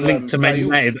seen that linked to Man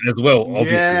United as well.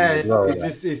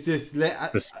 Obviously, it's just.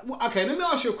 Okay, let me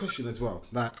ask you a question as well.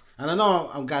 Like, and I know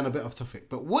I'm going a bit off topic,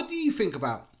 but what do you think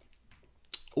about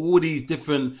all these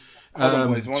different?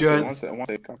 One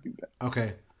second.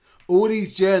 Okay, all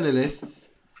these journalists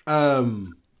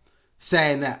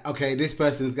saying that this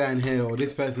person's going here or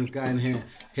this person's going here,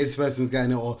 his person's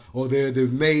going there, or they've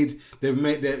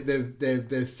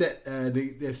set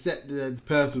the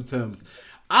personal terms.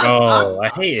 I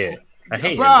hate it.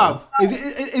 Bruv,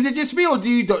 is it just me or do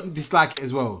you don't dislike it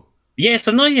as well? Yeah, it's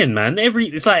annoying, man.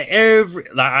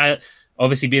 I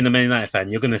obviously being a Man United fan,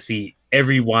 you're gonna see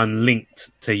everyone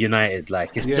linked to United.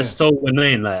 Like it's just so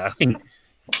annoying. Like I think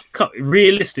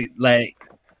realistic. Like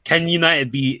can United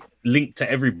be linked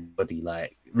to everybody?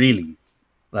 Like really?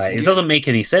 Like it doesn't make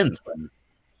any sense, man.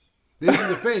 This is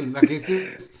the thing. Like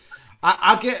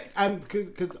I get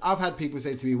because I've had people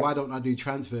say to me, why don't I do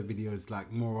transfer videos like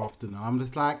more often? And I'm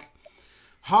just like,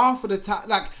 half of the time,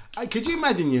 like, could you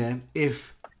imagine,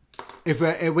 if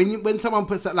when someone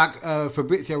puts that, like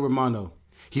Fabrizio Romano,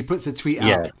 he puts a tweet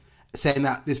out saying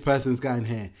that this person's going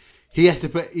here, he has to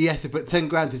put 10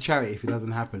 grand to charity if it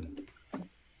doesn't happen.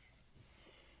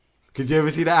 Could you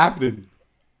ever see that happening?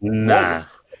 Nah.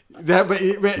 But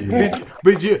you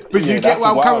get where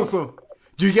I'm coming from.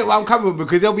 Do you get where I'm coming from?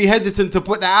 Because they'll be hesitant to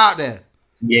put that out there.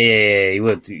 Yeah, he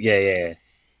would. Yeah.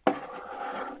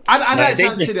 I know it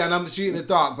sounds silly and I'm shooting in the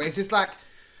dark, but it's just like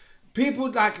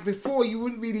people like before you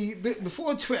wouldn't really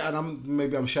before Twitter, and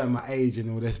maybe I'm showing my age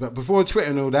and all this, but before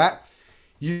Twitter and all that,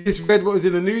 you just read what was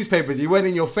in the newspapers. You went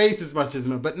in your face as much as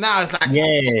me. But now it's like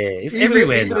it's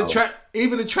everywhere.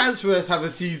 Even the transfers have a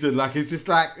season. Like it's just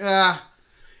like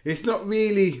it's not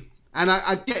really. And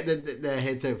I get that they're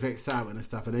here to excitement and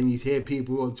stuff, and then you hear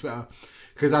people on Twitter.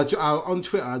 Because on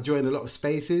Twitter, I join a lot of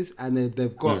spaces, and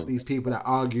they've got these people that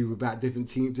argue about different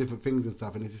teams, different things and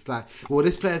stuff. And it's just like, well,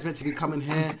 this player's meant to be coming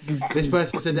here. This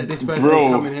person said that this person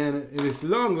is coming here. And it's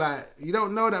long. Like, you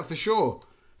don't know that for sure.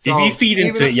 So, if you feed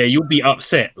into it, you'll be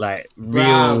upset. Like,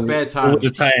 real bare times. All the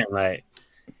time. Like,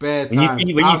 bare times.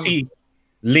 When you see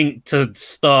linked to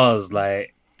stars,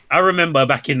 like, I remember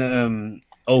back in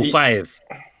 05,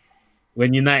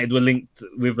 when United were linked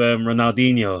with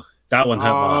Ronaldinho. That one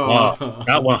hurt my heart.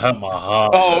 That one hurt my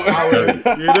heart.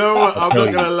 You know what? I'm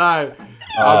not gonna lie.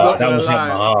 Hurt my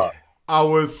heart. I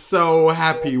was so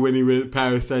happy when he went to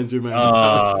Paris Saint-Germain.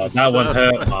 That one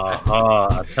hurt my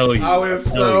heart. I tell you. I was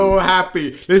so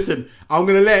happy. Listen, I'm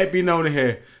gonna let it be known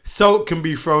here. Salt can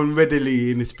be thrown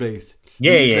readily in this place.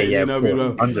 Yeah. Yeah, no,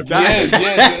 100%.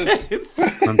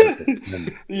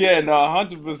 Yeah, no,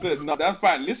 100%. No, that's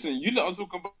fine. Listen, you lot are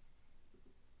talking about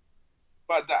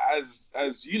that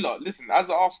as you lot. Listen, as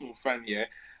an Arsenal fan, we've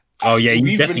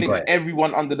been linked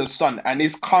everyone under the sun, and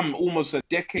it's come almost a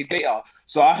decade later.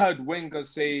 So I heard Wenger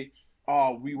say,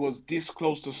 we was this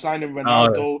close to signing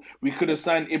Ronaldo. We could have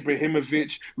signed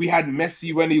Ibrahimovic. We had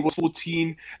Messi when he was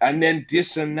 14, and then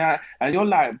this and that. And you're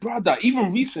like, brother,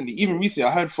 even recently,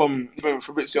 I heard from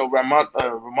Fabrizio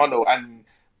Romano and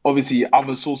obviously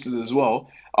other sources as well.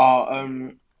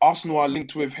 Arsenal are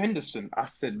linked with Henderson. I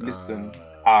said, listen.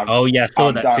 I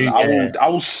saw that too. I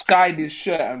will sky this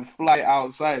shirt and fly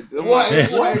outside. What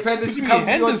if Henderson comes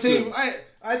to your team?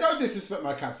 I don't disrespect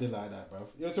my captain like that, bro.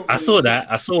 I saw that.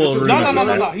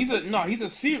 No. He's a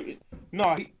serious.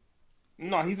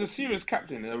 He's a serious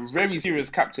captain, a very serious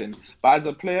captain. But as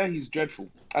a player, he's dreadful.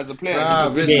 As a player,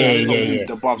 he's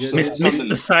above.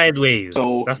 Mr. Sideways.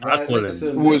 So that's what I call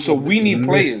him. So we need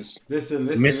players. Listen.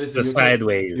 Mr.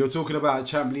 Sideways. You're talking about a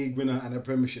Champions League winner and a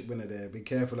Premiership winner there. Be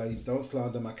careful, don't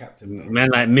slander my captain. Bro. Man,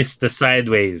 like Mr.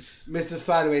 Sideways. Mr.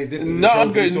 Sideways.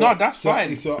 No, that's fine.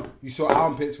 You saw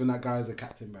armpits when that guy is a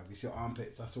captain, bro. You saw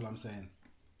armpits. That's all I'm saying.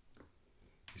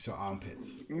 You saw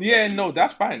armpits. Yeah, no,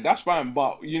 that's fine.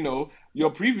 But your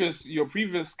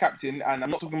previous captain, and I'm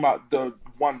not talking about the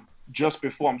one just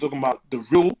before. I'm talking about the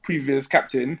real previous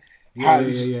captain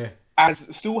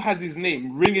still has his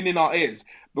name ringing in our ears,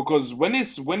 because when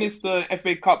it's the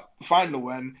FA Cup final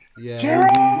and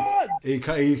Gerrard! he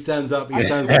stands up. He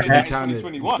stands up to be counted.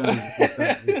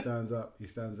 He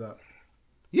stands up.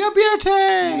 You're beauty.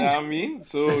 You know what I mean?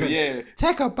 So yeah.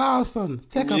 Take a bow, son.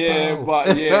 Take a bow. Yeah,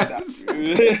 but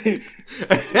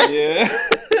yeah.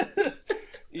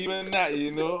 Even that,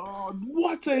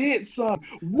 what a hit, son!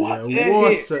 What a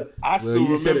hit! I still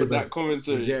remember that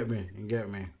commentary. You get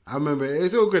me. I remember it.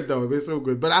 It's all good though. It's all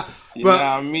good. But you know what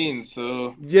I mean?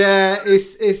 So yeah,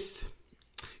 it's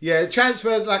Yeah,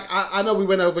 transfers, like, I know we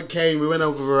went over Kane, we went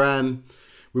over Varane,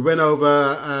 we went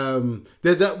over,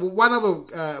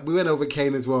 we went over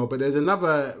Kane as well, but there's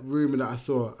another rumour that I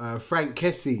saw, Frank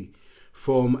Kessie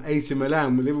from AC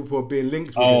Milan, with Liverpool being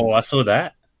linked with him. I saw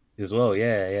that as well,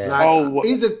 yeah. Like,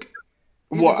 he's a good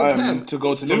player. To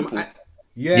go to Liverpool?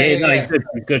 He's good.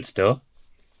 He's good still.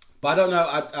 But I don't know.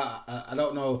 I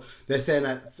don't know. They're saying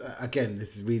that again.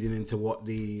 This is reading into what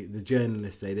the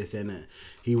journalists say. They're saying that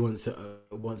he wants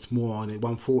more on it,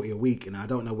 140 a week, and I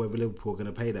don't know whether Liverpool are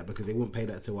going to pay that because they wouldn't pay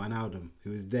that to Wijnaldum,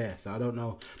 who is there. So I don't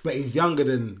know. But he's younger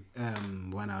than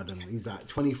Wijnaldum. He's like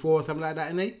 24, something like that,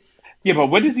 isn't he? Yeah, but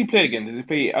where does he play again? Does he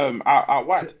play out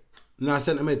wide? No,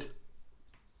 centre mid.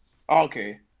 Oh,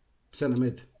 okay. Centre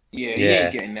mid. Yeah, you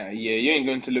ain't getting that. Yeah, you ain't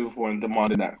going to Liverpool and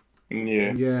demanding that.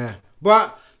 Yeah. Yeah,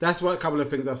 but that's what a couple of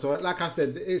things I saw. Like I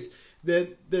said, it's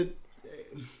the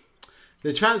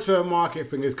transfer market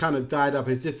thing has kind of died up.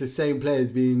 It's just the same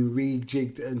players being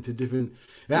rejigged into different.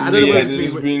 I don't know whether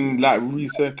it's been like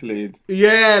recirculated.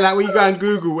 Yeah, like when you go on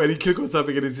Google and you click on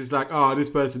something and it's just like, oh, this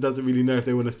person doesn't really know if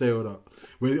they want to stay or not.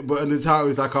 But on the title,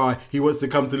 it's like, oh, he wants to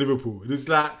come to Liverpool. And it's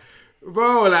like,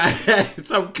 bro, like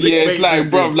some clickbait it's like,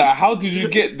 bro, like, how did you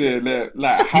get there?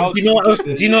 Like, how? Do you know what else?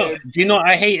 Do you know what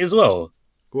I hate as well?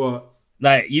 What?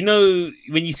 Like, you know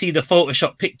when you see the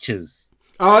Photoshop pictures.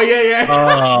 Oh yeah.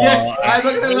 Oh, yeah. I'm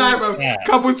not gonna lie, bro. A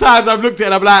couple times I've looked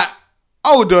at it, I'm like,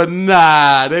 hold on,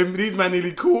 nah. These man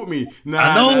nearly caught me. Nah.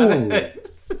 I know.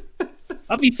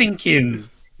 I'll be thinking,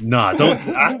 nah, don't.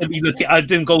 I have to be looking. I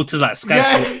didn't go to like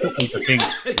Sky to think,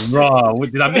 raw.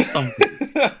 Did I miss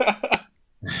something?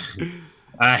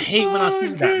 I hate when I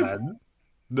see that, man.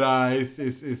 Nah,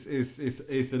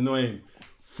 it's annoying.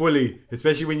 Fully,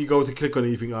 especially when you go to click on it,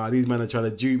 you think, these men are trying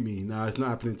to dupe me. Nah, it's not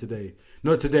happening today.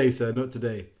 Not today, sir. Not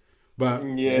today. But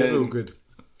it's all good.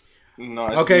 No,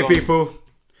 okay, people.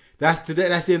 That's today.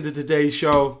 That's the end of today's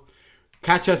show.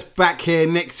 Catch us back here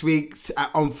next week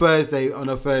on Thursday.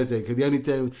 Because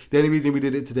the only reason we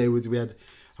did it today was we had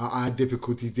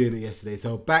difficulties doing it yesterday.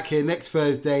 So back here next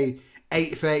Thursday,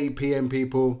 8:30 p.m.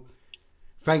 People.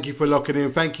 Thank you for locking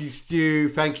in. Thank you, Stu.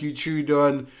 Thank you,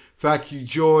 Trudon. Thank you,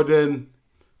 Jordan,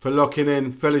 for locking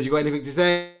in. Fellas, you got anything to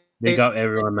say? Big up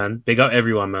everyone, man.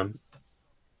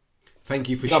 Thank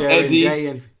you for sharing, Jay.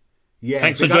 And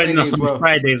thanks for joining us on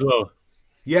Friday as well.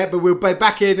 Yeah, but we'll be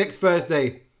back here next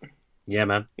Thursday. Yeah,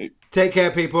 man. Take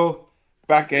care, people.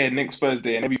 Back here next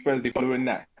Thursday and every Thursday following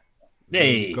that.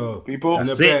 Hey, go, people. In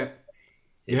a bit.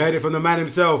 You heard it from the man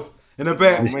himself. In a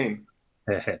bit. I mean.